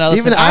 Listen,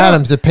 Even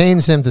Adams, it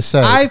pains him to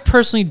say. I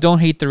personally don't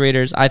hate the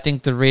Raiders. I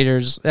think the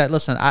Raiders.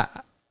 Listen,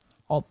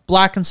 all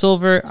black and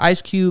silver,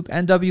 Ice Cube,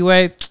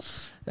 NWA.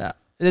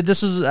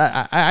 This is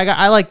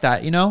I like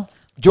that. You know,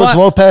 George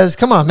Lopez.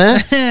 Come on,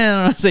 man. I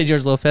don't want to say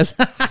George Lopez,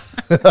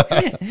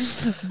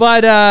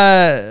 but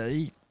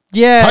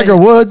yeah, Tiger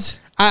Woods.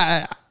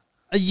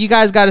 You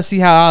guys got to see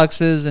how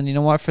Alex is, and you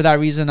know what? For that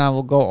reason, I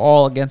will go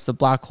all against the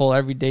black hole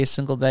every day,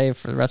 single day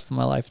for the rest of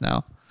my life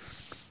now.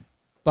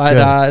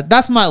 But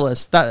that's my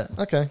list.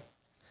 Okay,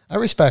 I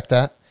respect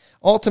that.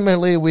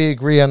 Ultimately, we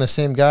agree on the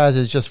same guys.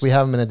 It's just we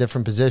have them in a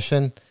different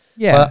position.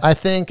 Yeah, but I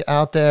think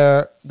out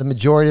there, the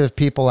majority of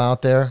people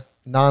out there,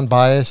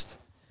 non-biased,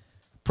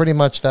 pretty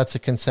much that's a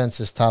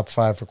consensus top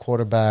 5 for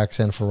quarterbacks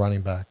and for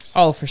running backs.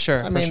 Oh, for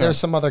sure. I mean, there's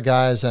some other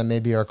guys that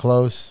maybe are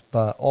close,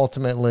 but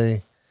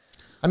ultimately,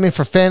 I mean,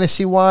 for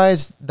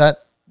fantasy-wise,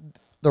 that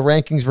the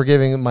rankings we're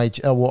giving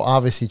will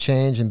obviously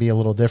change and be a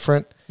little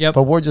different. Yep.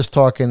 But we're just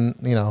talking,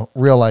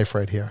 real life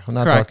right here. We're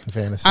not Correct. talking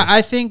fantasy.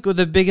 I think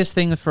the biggest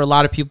thing for a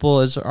lot of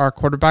people is our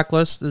quarterback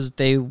list is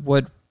they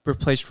would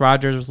replace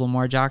Rodgers with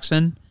Lamar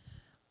Jackson.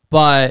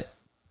 But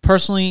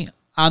personally,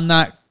 I'm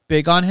not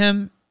big on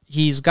him.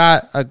 He's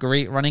got a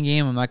great running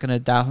game. I'm not going to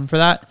doubt him for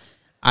that.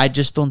 I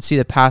just don't see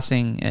the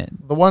passing.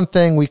 The one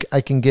thing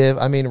I can give,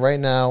 I mean, right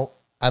now,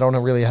 I don't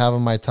really have him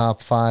in my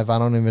top 5. I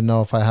don't even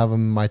know if I have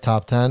him in my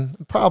top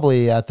 10.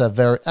 Probably at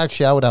the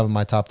actually, I would have him in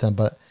my top 10.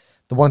 But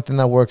the one thing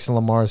that works in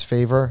Lamar's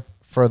favor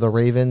for the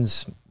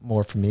Ravens,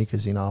 more for me,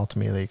 because,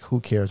 ultimately,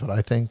 who cares what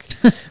I think?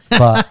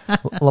 But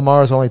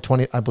Lamar is only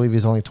 20, I believe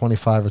he's only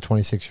 25 or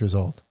 26 years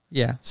old.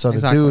 Yeah. So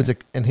exactly. The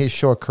dude's, in his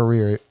short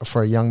career,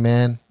 for a young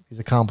man, he's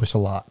accomplished a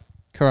lot.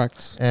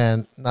 Correct.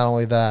 And not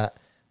only that,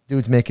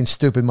 dude's making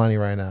stupid money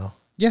right now.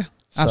 Yeah,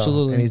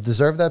 absolutely. And he's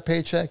deserved that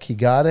paycheck. He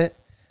got it.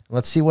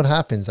 Let's see what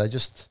happens. I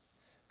just,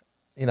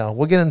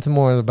 we'll get into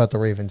more about the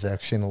Ravens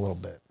actually in a little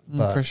bit.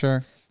 But for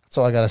sure. That's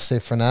all I got to say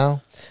for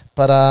now.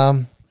 But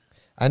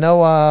I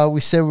know we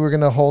said we were going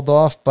to hold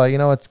off, but,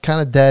 it's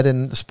kind of dead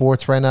in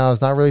sports right now.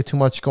 There's not really too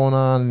much going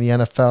on in the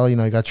NFL.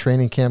 You got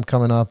training camp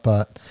coming up,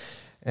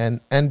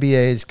 and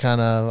NBA is kind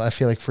of, I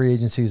feel like free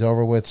agency is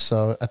over with.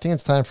 So I think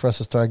it's time for us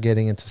to start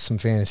getting into some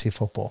fantasy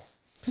football.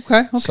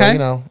 Okay.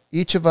 So,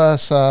 each of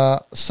us,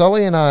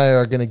 Sully and I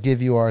are going to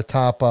give you our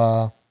top,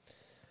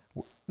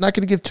 not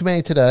going to give too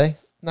many today,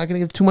 not going to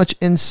give too much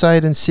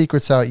insight and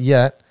secrets out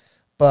yet,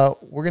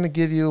 but we're going to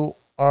give you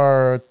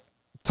our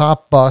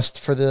top bust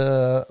for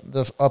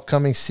the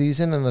upcoming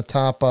season and the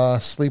top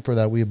sleeper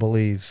that we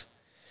believe.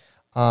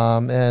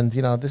 And,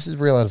 this is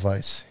real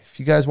advice. If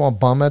you guys want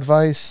bum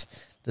advice,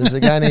 there's a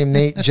guy named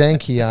Nate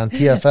Jenke on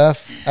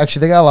PFF.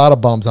 Actually, they got a lot of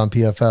bums on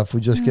PFF who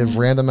just give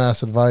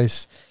random-ass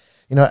advice.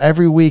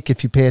 Every week,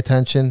 if you pay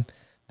attention,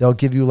 they'll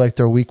give you like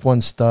their week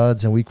 1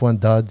 studs and week 1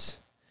 duds.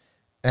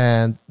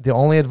 And the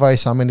only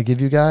advice I'm going to give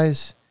you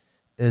guys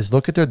is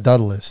look at their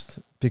dud list,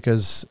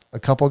 because a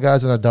couple of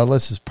guys on their dud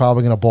list is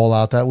probably going to ball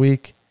out that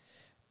week,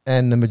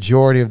 and the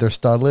majority of their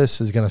stud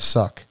list is going to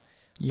suck.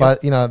 Yep.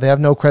 But, they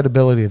have no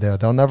credibility there.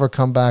 They'll never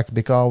come back and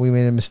be, oh, we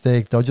made a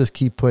mistake. They'll just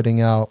keep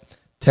putting out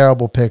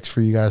terrible picks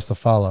for you guys to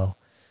follow.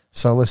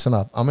 So listen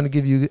up. I'm going to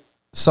give you,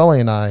 Sully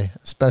and I,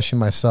 especially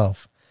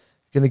myself,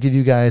 going to give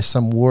you guys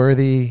some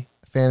worthy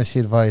fantasy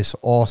advice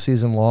all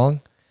season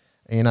long,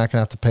 and you're not going to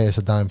have to pay us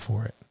a dime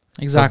for it.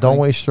 Exactly. So don't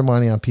waste your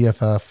money on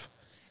PFF.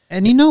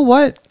 And you know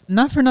what?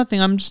 Not for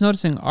nothing, I'm just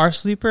noticing our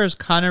sleeper is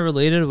kind of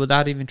related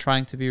without even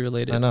trying to be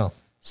related. I know.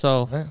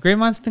 So great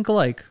minds think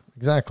alike.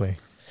 Exactly.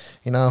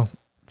 You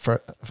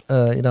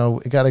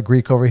got a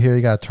Greek over here,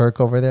 you got a Turk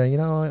over there.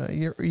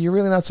 You're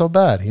really not so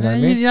bad. You know what I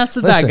mean? You're not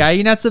so bad guy.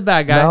 You're not so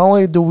bad guy. Not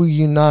only do we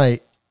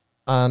unite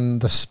on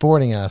the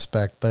sporting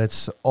aspect, but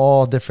it's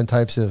all different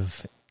types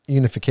of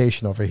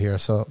unification over here.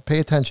 So pay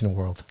attention,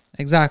 world.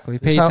 Exactly.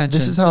 Pay attention.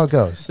 This is how it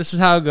goes. This is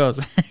how it goes.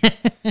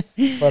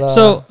 But,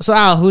 so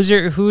Al, who's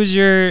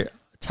your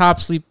top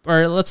sleep?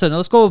 Or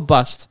let's go with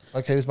bust.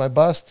 Okay, who's my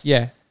bust?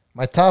 Yeah,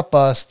 my top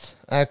bust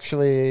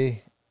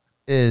actually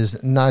is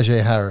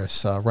Najee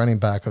Harris, running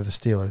back of the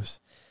Steelers.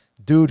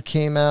 Dude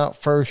came out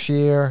first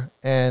year,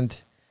 and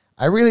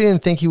I really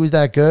didn't think he was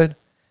that good,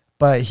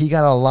 but he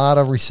got a lot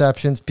of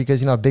receptions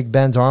because Big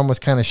Ben's arm was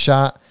kind of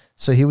shot,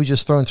 so he was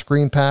just throwing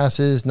screen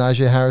passes.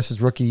 Najee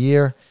Harris's rookie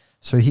year.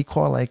 So he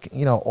caught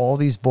all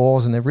these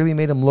balls, and it really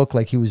made him look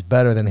like he was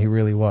better than he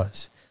really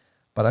was.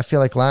 But I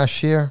feel like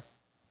last year,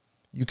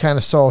 you kind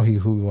of saw who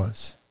he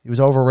was. He was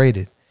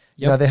overrated.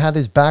 You know, they had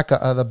his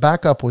backup. The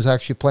backup was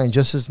actually playing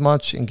just as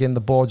much and getting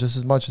the ball just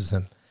as much as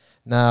him.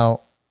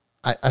 Now,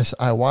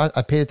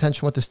 I paid attention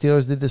to what the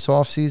Steelers did this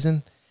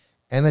offseason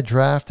and the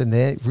draft, and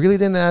they really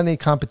didn't have any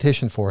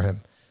competition for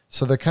him.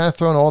 So they're kind of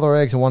throwing all their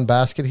eggs in one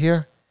basket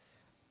here.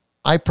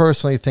 I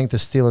personally think the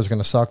Steelers are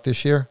going to suck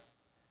this year.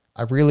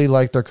 I really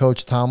like their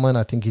coach, Tomlin.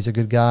 I think he's a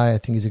good guy. I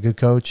think he's a good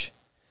coach.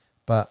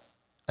 But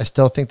I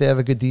still think they have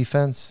a good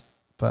defense.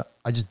 But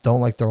I just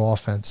don't like their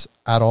offense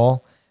at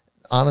all.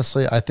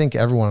 Honestly, I think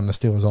everyone in the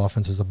Steelers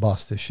offense is a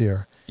bust this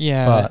year.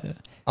 Yeah. But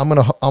I'm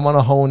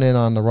gonna hone in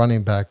on the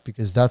running back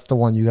because that's the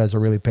one you guys are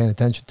really paying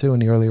attention to in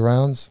the early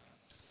rounds.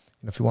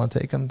 And if you want to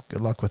take him,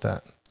 good luck with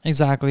that.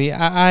 Exactly.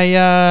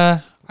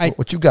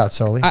 What you got,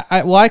 Sully?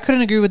 I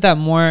couldn't agree with that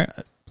more.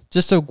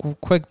 Just a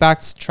quick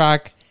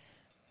backtrack.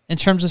 In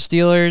terms of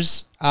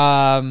Steelers,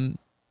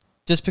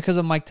 just because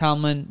of Mike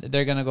Tomlin,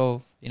 they're going to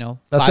go,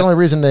 that's the only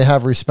reason they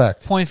have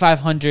respect.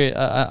 0.500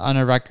 on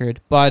a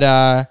record.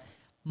 But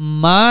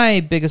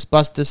my biggest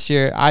bust this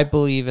year, I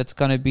believe it's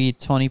going to be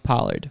Tony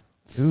Pollard.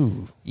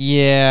 Ooh.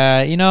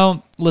 Yeah,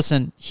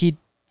 listen, he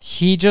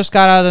just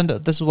got out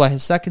of this is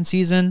his second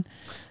season.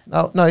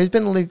 No, he's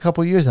been in the league a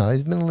couple of years now.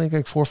 He's been in the league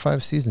like 4 or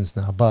 5 seasons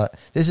now. But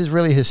this is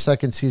really his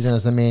second season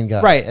as the main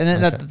guy. Right,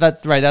 and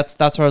that's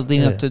what I was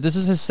leading up to. This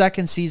is his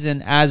second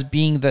season as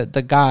being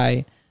the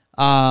guy.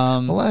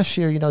 Well, last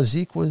year,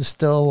 Zeke was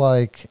still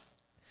like,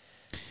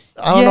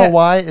 I don't know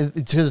why,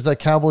 because the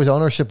Cowboys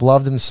ownership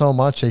loved him so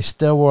much. They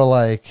still were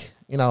like,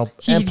 and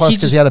plus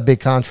because he had a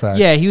big contract.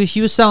 Yeah,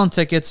 he was selling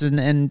tickets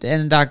and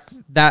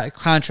that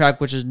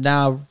contract, which is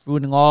now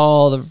ruining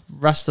all the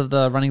rest of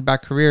the running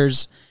back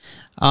careers.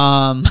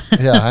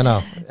 Yeah, I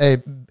know.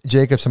 Hey,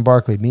 Jacobs and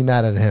Barkley, be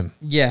mad at him.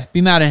 Yeah,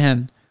 be mad at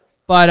him.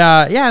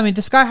 But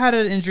this guy had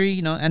an injury,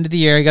 end of the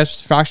year. He got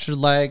a fractured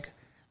leg.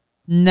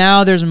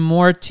 Now there's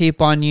more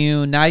tape on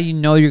you. Now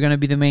you're going to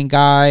be the main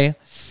guy.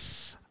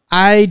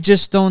 I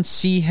just don't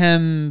see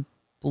him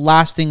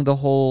lasting the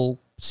whole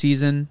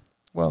season.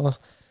 Well,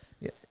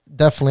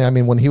 definitely. I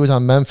mean, when he was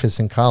on Memphis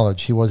in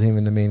college, he wasn't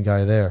even the main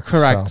guy there.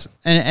 Correct. So.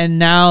 And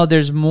now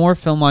there's more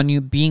film on you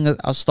being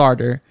a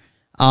starter.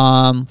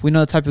 We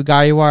know the type of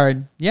guy you are.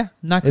 And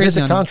not crazy. It is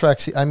a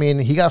contract. I mean,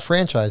 he got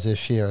franchise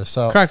this year.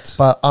 So correct.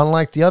 But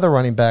unlike the other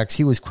running backs,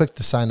 he was quick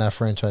to sign that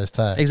franchise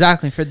tag.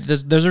 Exactly.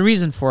 There's a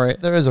reason for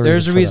it. There's a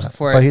reason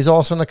for it. But he's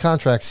also in the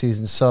contract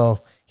season,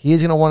 so he is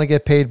going to want to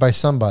get paid by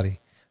somebody.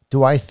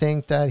 Do I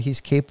think that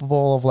he's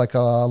capable of like a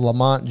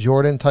Lamont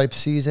Jordan type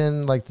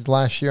season like this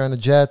last year on the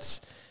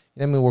Jets?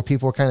 Where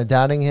people were kind of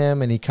doubting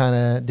him and he kind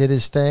of did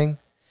his thing.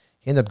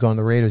 He ended up going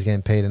to the Raiders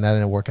getting paid, and that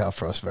didn't work out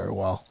for us very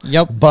well.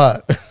 Yep.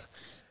 But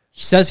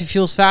he says he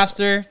feels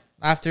faster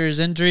after his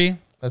injury.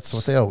 That's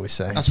what they always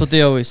say. That's what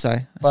they always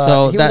say. But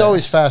so he was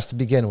always fast to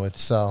begin with.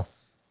 So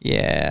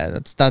yeah,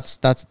 that's not.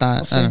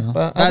 We'll see. I don't know.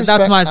 But I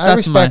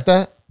respect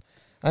that.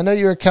 I know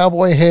you're a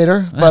Cowboy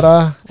hater, but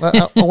I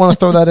want to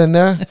throw that in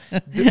there.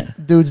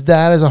 Dude's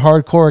dad is a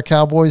hardcore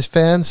Cowboys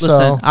fan.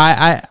 Listen,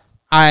 I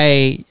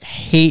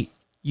hate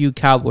you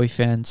Cowboy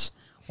fans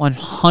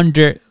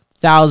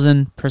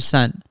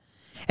 100,000%.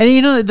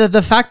 And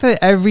the fact that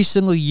every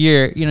single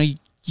year,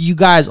 you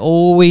guys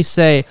always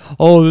say,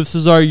 "Oh, this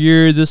is our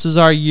year. This is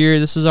our year.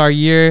 This is our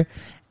year."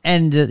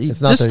 And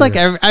just like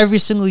every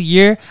single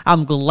year,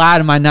 I'm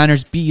glad my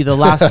Niners beat you the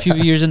last few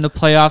years in the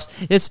playoffs.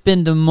 It's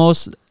been the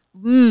most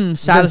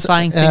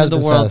satisfying thing in the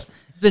world.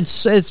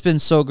 It's been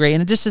so great,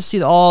 and just to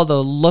see all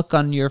the look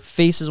on your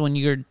faces when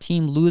your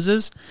team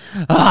loses,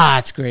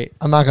 it's great.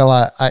 I'm not gonna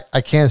lie,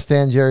 I can't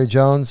stand Jerry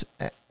Jones,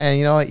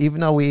 and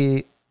even though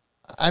I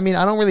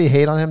don't really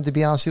hate on him, to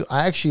be honest with you.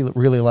 I actually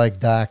really like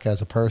Dak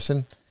as a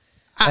person,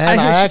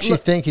 and I actually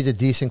think he's a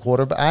decent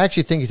quarterback. I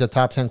actually think he's a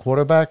top 10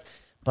 quarterback.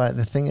 But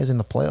the thing is, in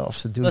the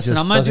playoffs, the dude Listen,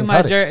 just I'm going to do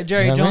my Jerry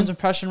Jones mean?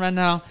 impression right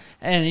now.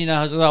 And,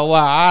 I was like,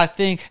 wow, I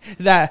think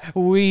that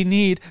we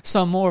need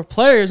some more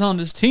players on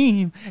this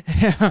team.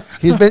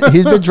 He's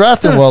been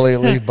drafting well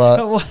lately,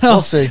 but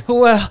we'll see.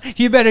 Well,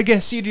 you better get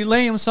CeeDee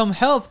Lamb some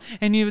help.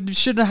 And you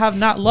shouldn't have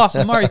not lost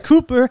Amari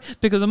Cooper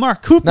because Amari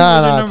Cooper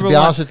was your number one. To be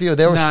honest with you,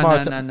 they were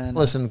smart. No.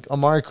 Listen,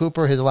 Amari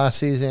Cooper, his last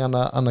season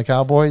on the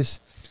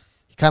Cowboys,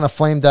 he kind of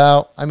flamed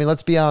out. I mean,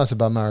 let's be honest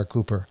about Amari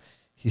Cooper.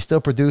 He's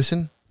still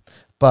producing,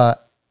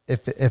 but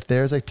if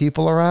there's like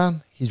people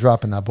around, he's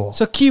dropping that ball.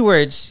 So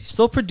keywords, he's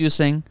still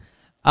producing.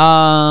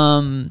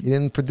 He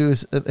didn't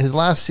produce his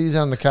last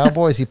season on the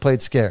Cowboys. He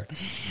played scared.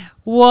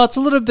 Well, it's a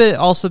little bit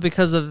also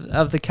because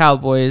of the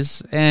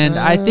Cowboys, and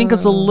I think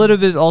it's a little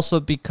bit also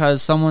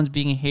because someone's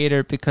being a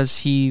hater because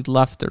he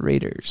left the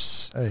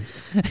Raiders. Hey.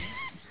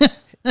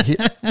 He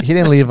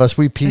didn't leave us.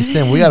 We pieced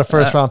him. We got a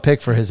first-round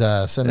pick for his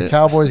ass, and the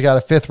Cowboys got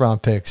a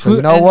fifth-round pick. So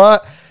you know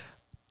what?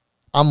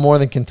 I'm more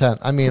than content.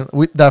 I mean,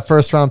 that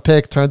first-round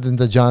pick turned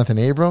into Jonathan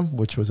Abram,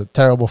 which was a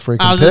terrible freaking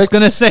pick. I was just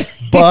going to say.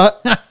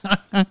 But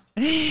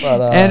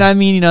and I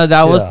mean,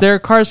 that was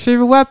Derek Carr's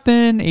favorite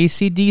weapon,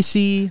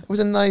 AC/DC. It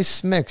was a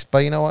nice mix,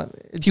 but you know what?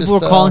 People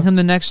were calling him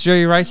the next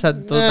Jerry Rice.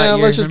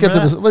 Let's just get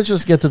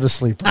to the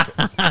sleeper. All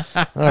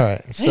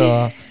right.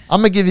 So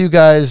I'm going to give you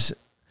guys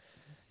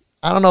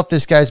I don't know if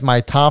this guy's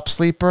my top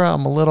sleeper.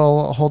 I'm a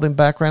little holding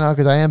back right now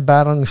because I am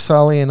battling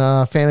Sully in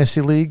a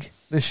fantasy league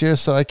this year,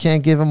 so I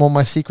can't give him all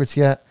my secrets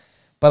yet.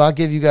 But I'll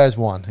give you guys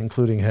one,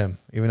 including him,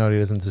 even though he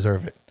doesn't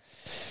deserve it.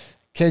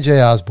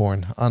 KJ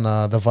Osborne on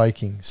the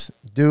Vikings.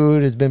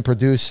 Dude has been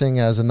producing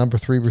as a number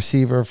 3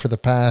 receiver for the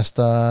past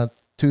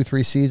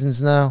 2-3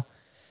 seasons now.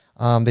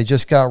 They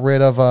just got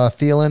rid of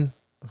Thielen,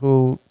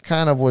 who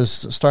kind of was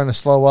starting to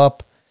slow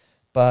up.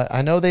 But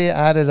I know they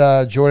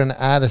added Jordan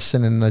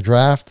Addison in the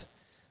draft.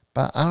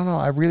 But I don't know.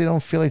 I really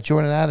don't feel like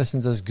Jordan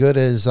Addison's as good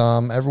as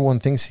everyone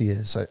thinks he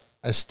is.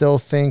 I still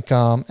think,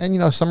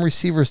 and some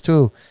receivers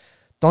too.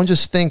 Don't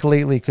just think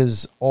lately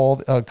because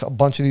a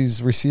bunch of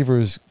these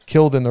receivers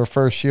killed in their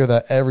first year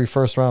that every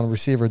first-round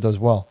receiver does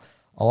well.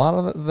 A lot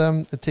of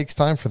them, it takes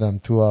time for them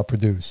to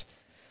produce.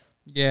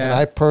 Yeah. And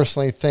I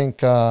personally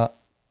think I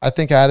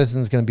think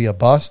Addison's going to be a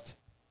bust.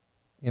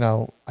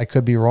 I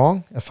could be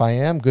wrong. If I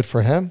am, good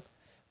for him.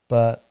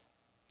 But,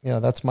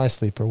 that's my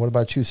sleeper. What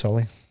about you,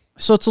 Sully?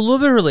 So it's a little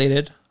bit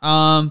related.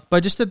 But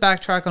just to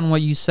backtrack on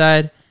what you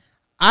said,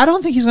 I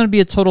don't think he's going to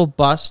be a total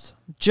bust.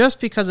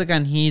 Just because,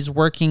 again, he's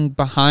working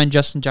behind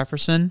Justin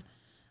Jefferson.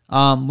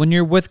 When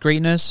you're with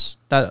greatness,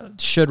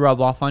 that should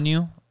rub off on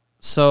you.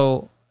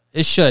 So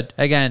it should.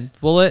 Again,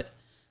 will it?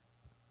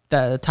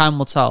 The time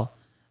will tell.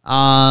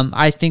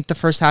 I think the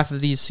first half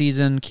of the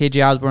season,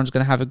 KJ Osborne is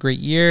going to have a great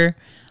year.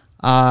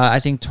 I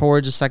think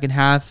towards the second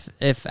half,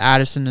 if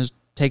Addison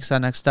takes that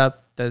next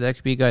step, that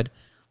could be good.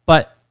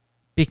 But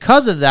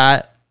because of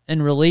that,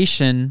 in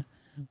relation,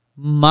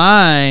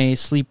 my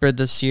sleeper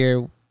this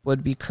year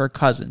would be Kirk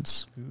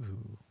Cousins.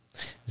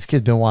 This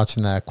kid's been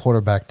watching that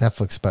quarterback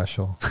Netflix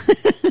special.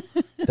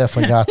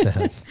 Definitely got to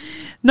him.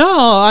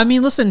 No, I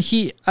mean, listen,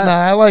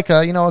 I like,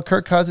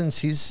 Kirk Cousins.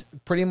 He's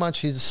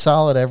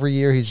solid every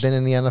year he's been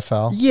in the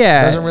NFL.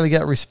 Yeah. Doesn't really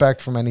get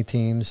respect from any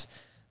teams.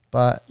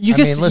 But,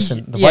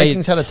 listen, the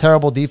Vikings had a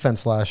terrible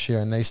defense last year,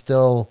 and they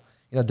still,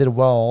 did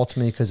well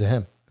ultimately because of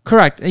him.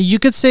 Correct. You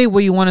could say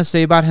what you want to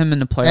say about him in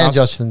the playoffs. And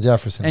Justin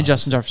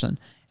Jefferson.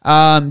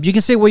 You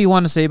can say what you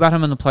want to say about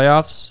him in the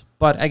playoffs.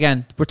 But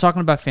again, we're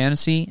talking about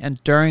fantasy,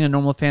 and during a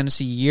normal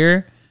fantasy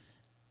year,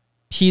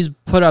 he's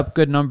put up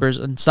good numbers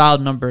and solid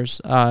numbers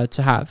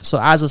to have. So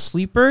as a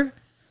sleeper,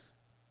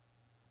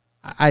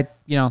 I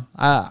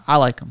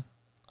like him.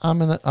 I'm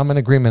in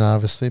agreement,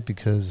 obviously,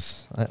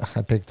 because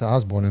I picked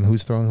Osborne and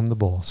who's throwing him the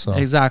ball. So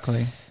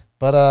exactly.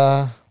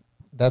 But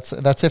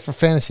that's it for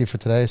fantasy for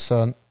today.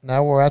 So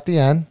now we're at the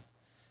end.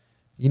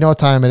 You know what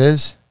time it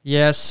is?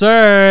 Yes,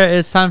 sir.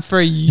 It's time for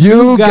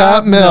You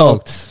Got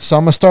Milked. So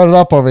I'm going to start it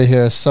up over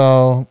here.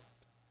 So,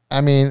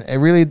 I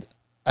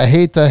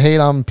hate to hate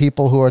on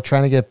people who are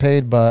trying to get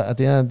paid, but at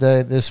the end of the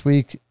day, this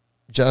week,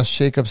 Josh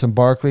Jacobs and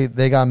Barkley,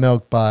 they got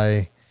milked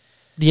by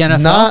the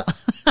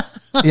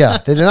NFL. Yeah,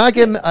 they did not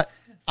get.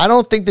 I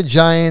don't think the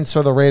Giants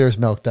or the Raiders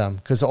milked them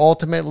because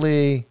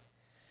ultimately,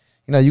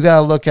 you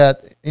got to look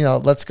at,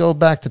 let's go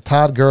back to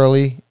Todd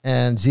Gurley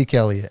and Zeke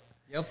Elliott.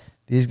 Yep.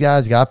 These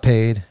guys got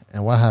paid.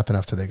 And what happened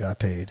after they got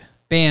paid?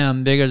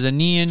 Bam, big as a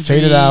knee injury.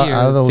 Faded out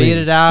of the league.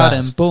 Faded out fast.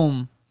 And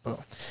boom.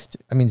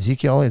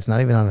 Zeke Elliott's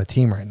not even on a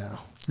team right now.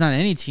 It's not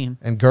any team.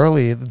 And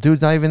Gurley, the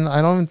dude's not even,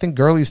 I don't even think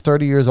Gurley's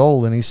 30 years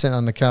old, and he's sitting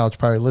on the couch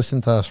probably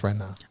listening to us right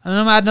now. And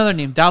I'm going to add another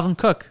name, Dalvin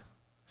Cook.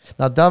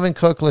 Now, Dalvin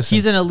Cook, listen.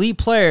 He's an elite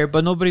player,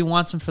 but nobody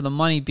wants him for the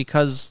money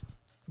because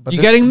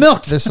you're getting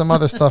milked. There's some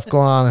other stuff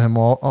going on in him.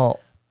 We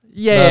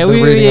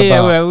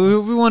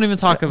won't even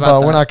talk about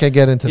that. We're not going to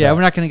get into that. Yeah,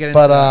 we're not going to get into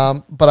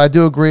that. But I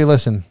do agree,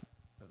 listen.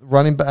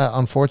 Running back,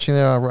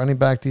 unfortunately, running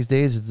back these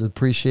days is a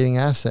depreciating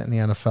asset in the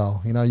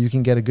NFL. You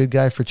can get a good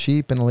guy for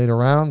cheap in the later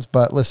rounds,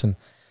 but listen,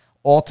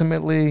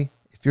 ultimately,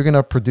 if you're going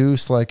to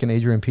produce like an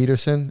Adrian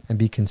Peterson and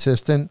be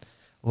consistent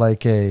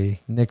like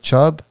a Nick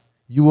Chubb,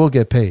 you will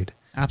get paid.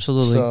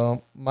 Absolutely.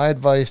 So my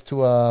advice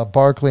to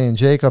Barkley and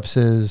Jacobs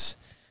is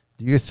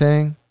do your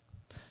thing,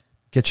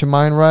 get your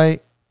mind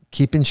right,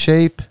 keep in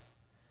shape,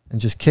 and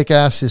just kick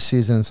ass this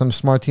season, and some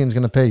smart team's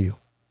going to pay you.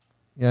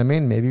 You know what I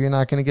mean? Maybe you're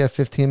not going to get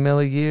 $15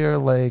 million a year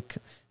like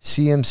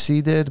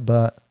CMC did,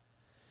 but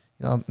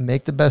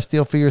make the best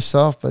deal for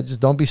yourself. But just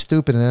don't be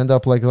stupid and end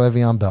up like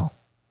Le'Veon Bell.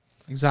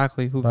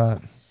 Exactly.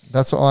 But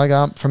that's all I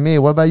got from me.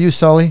 What about you,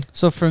 Sully?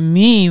 So for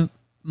me,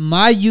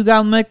 my You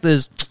Got Milked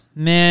is,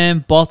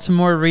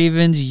 Baltimore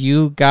Ravens,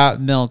 you got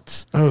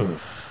milked.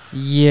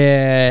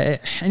 Yeah.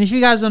 And if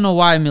you guys don't know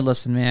why,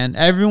 listen, man.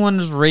 Everyone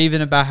is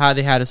raving about how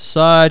they had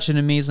such an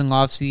amazing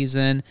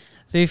offseason.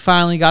 They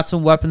finally got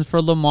some weapons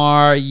for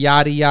Lamar,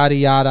 yada, yada,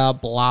 yada,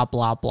 blah,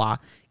 blah, blah.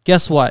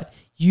 Guess what?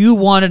 You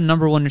wanted a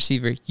number one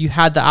receiver. You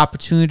had the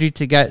opportunity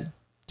to get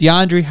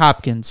DeAndre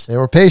Hopkins. They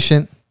were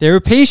patient.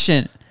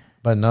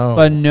 But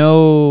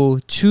no.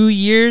 2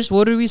 years,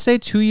 what did we say?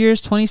 2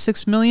 years,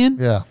 $26 million?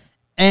 Yeah.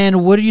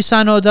 And what did you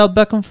sign Odell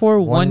Beckham for?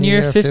 1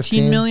 year,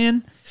 $15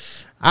 million?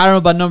 I don't know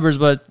about numbers,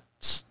 but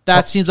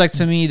that seems like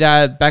to me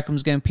that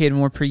Beckham's getting paid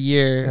more per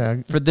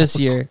year for this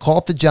year. Call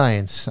up the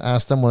Giants.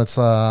 Ask them what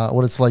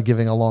it's like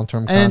giving a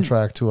long-term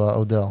contract to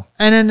Odell.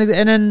 And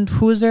then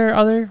who is their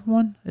other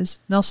one?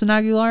 Is Nelson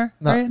Aguilar?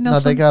 Right? No,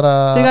 they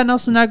got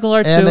Nelson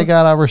Aguilar too. And they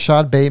got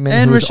Rashad Bateman,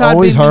 and who's Rashad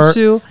always Bateman hurt.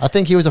 too. I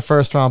think he was a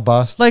first-round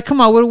bust. Like,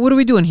 come on, what are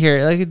we doing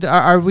here? Like,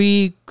 are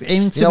we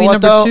aiming to be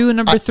number 2 and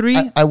number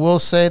 3? I will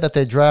say that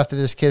they drafted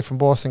this kid from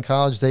Boston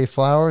College, Dave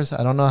Flowers.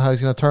 I don't know how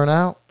he's going to turn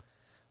out,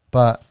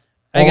 but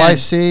all I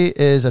see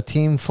is a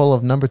team full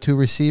of number 2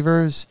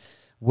 receivers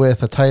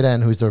with a tight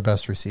end who's their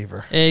best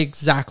receiver.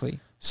 Exactly.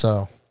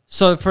 So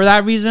for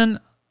that reason,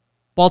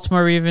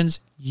 Baltimore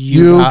Ravens,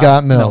 you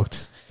got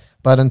milked.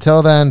 But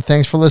until then,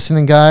 thanks for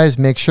listening, guys.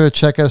 Make sure to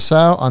check us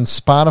out on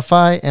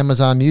Spotify,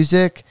 Amazon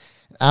Music,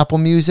 Apple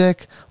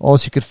Music.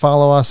 Also, you could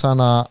follow us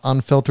on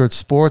Unfiltered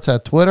Sportz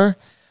at Twitter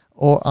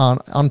or on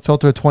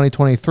Unfiltered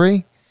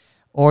 2023.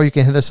 Or you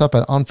can hit us up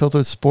at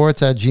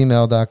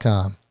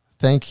unfilteredsports@gmail.com.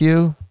 Thank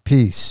you.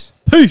 Peace.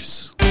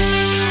 Peace.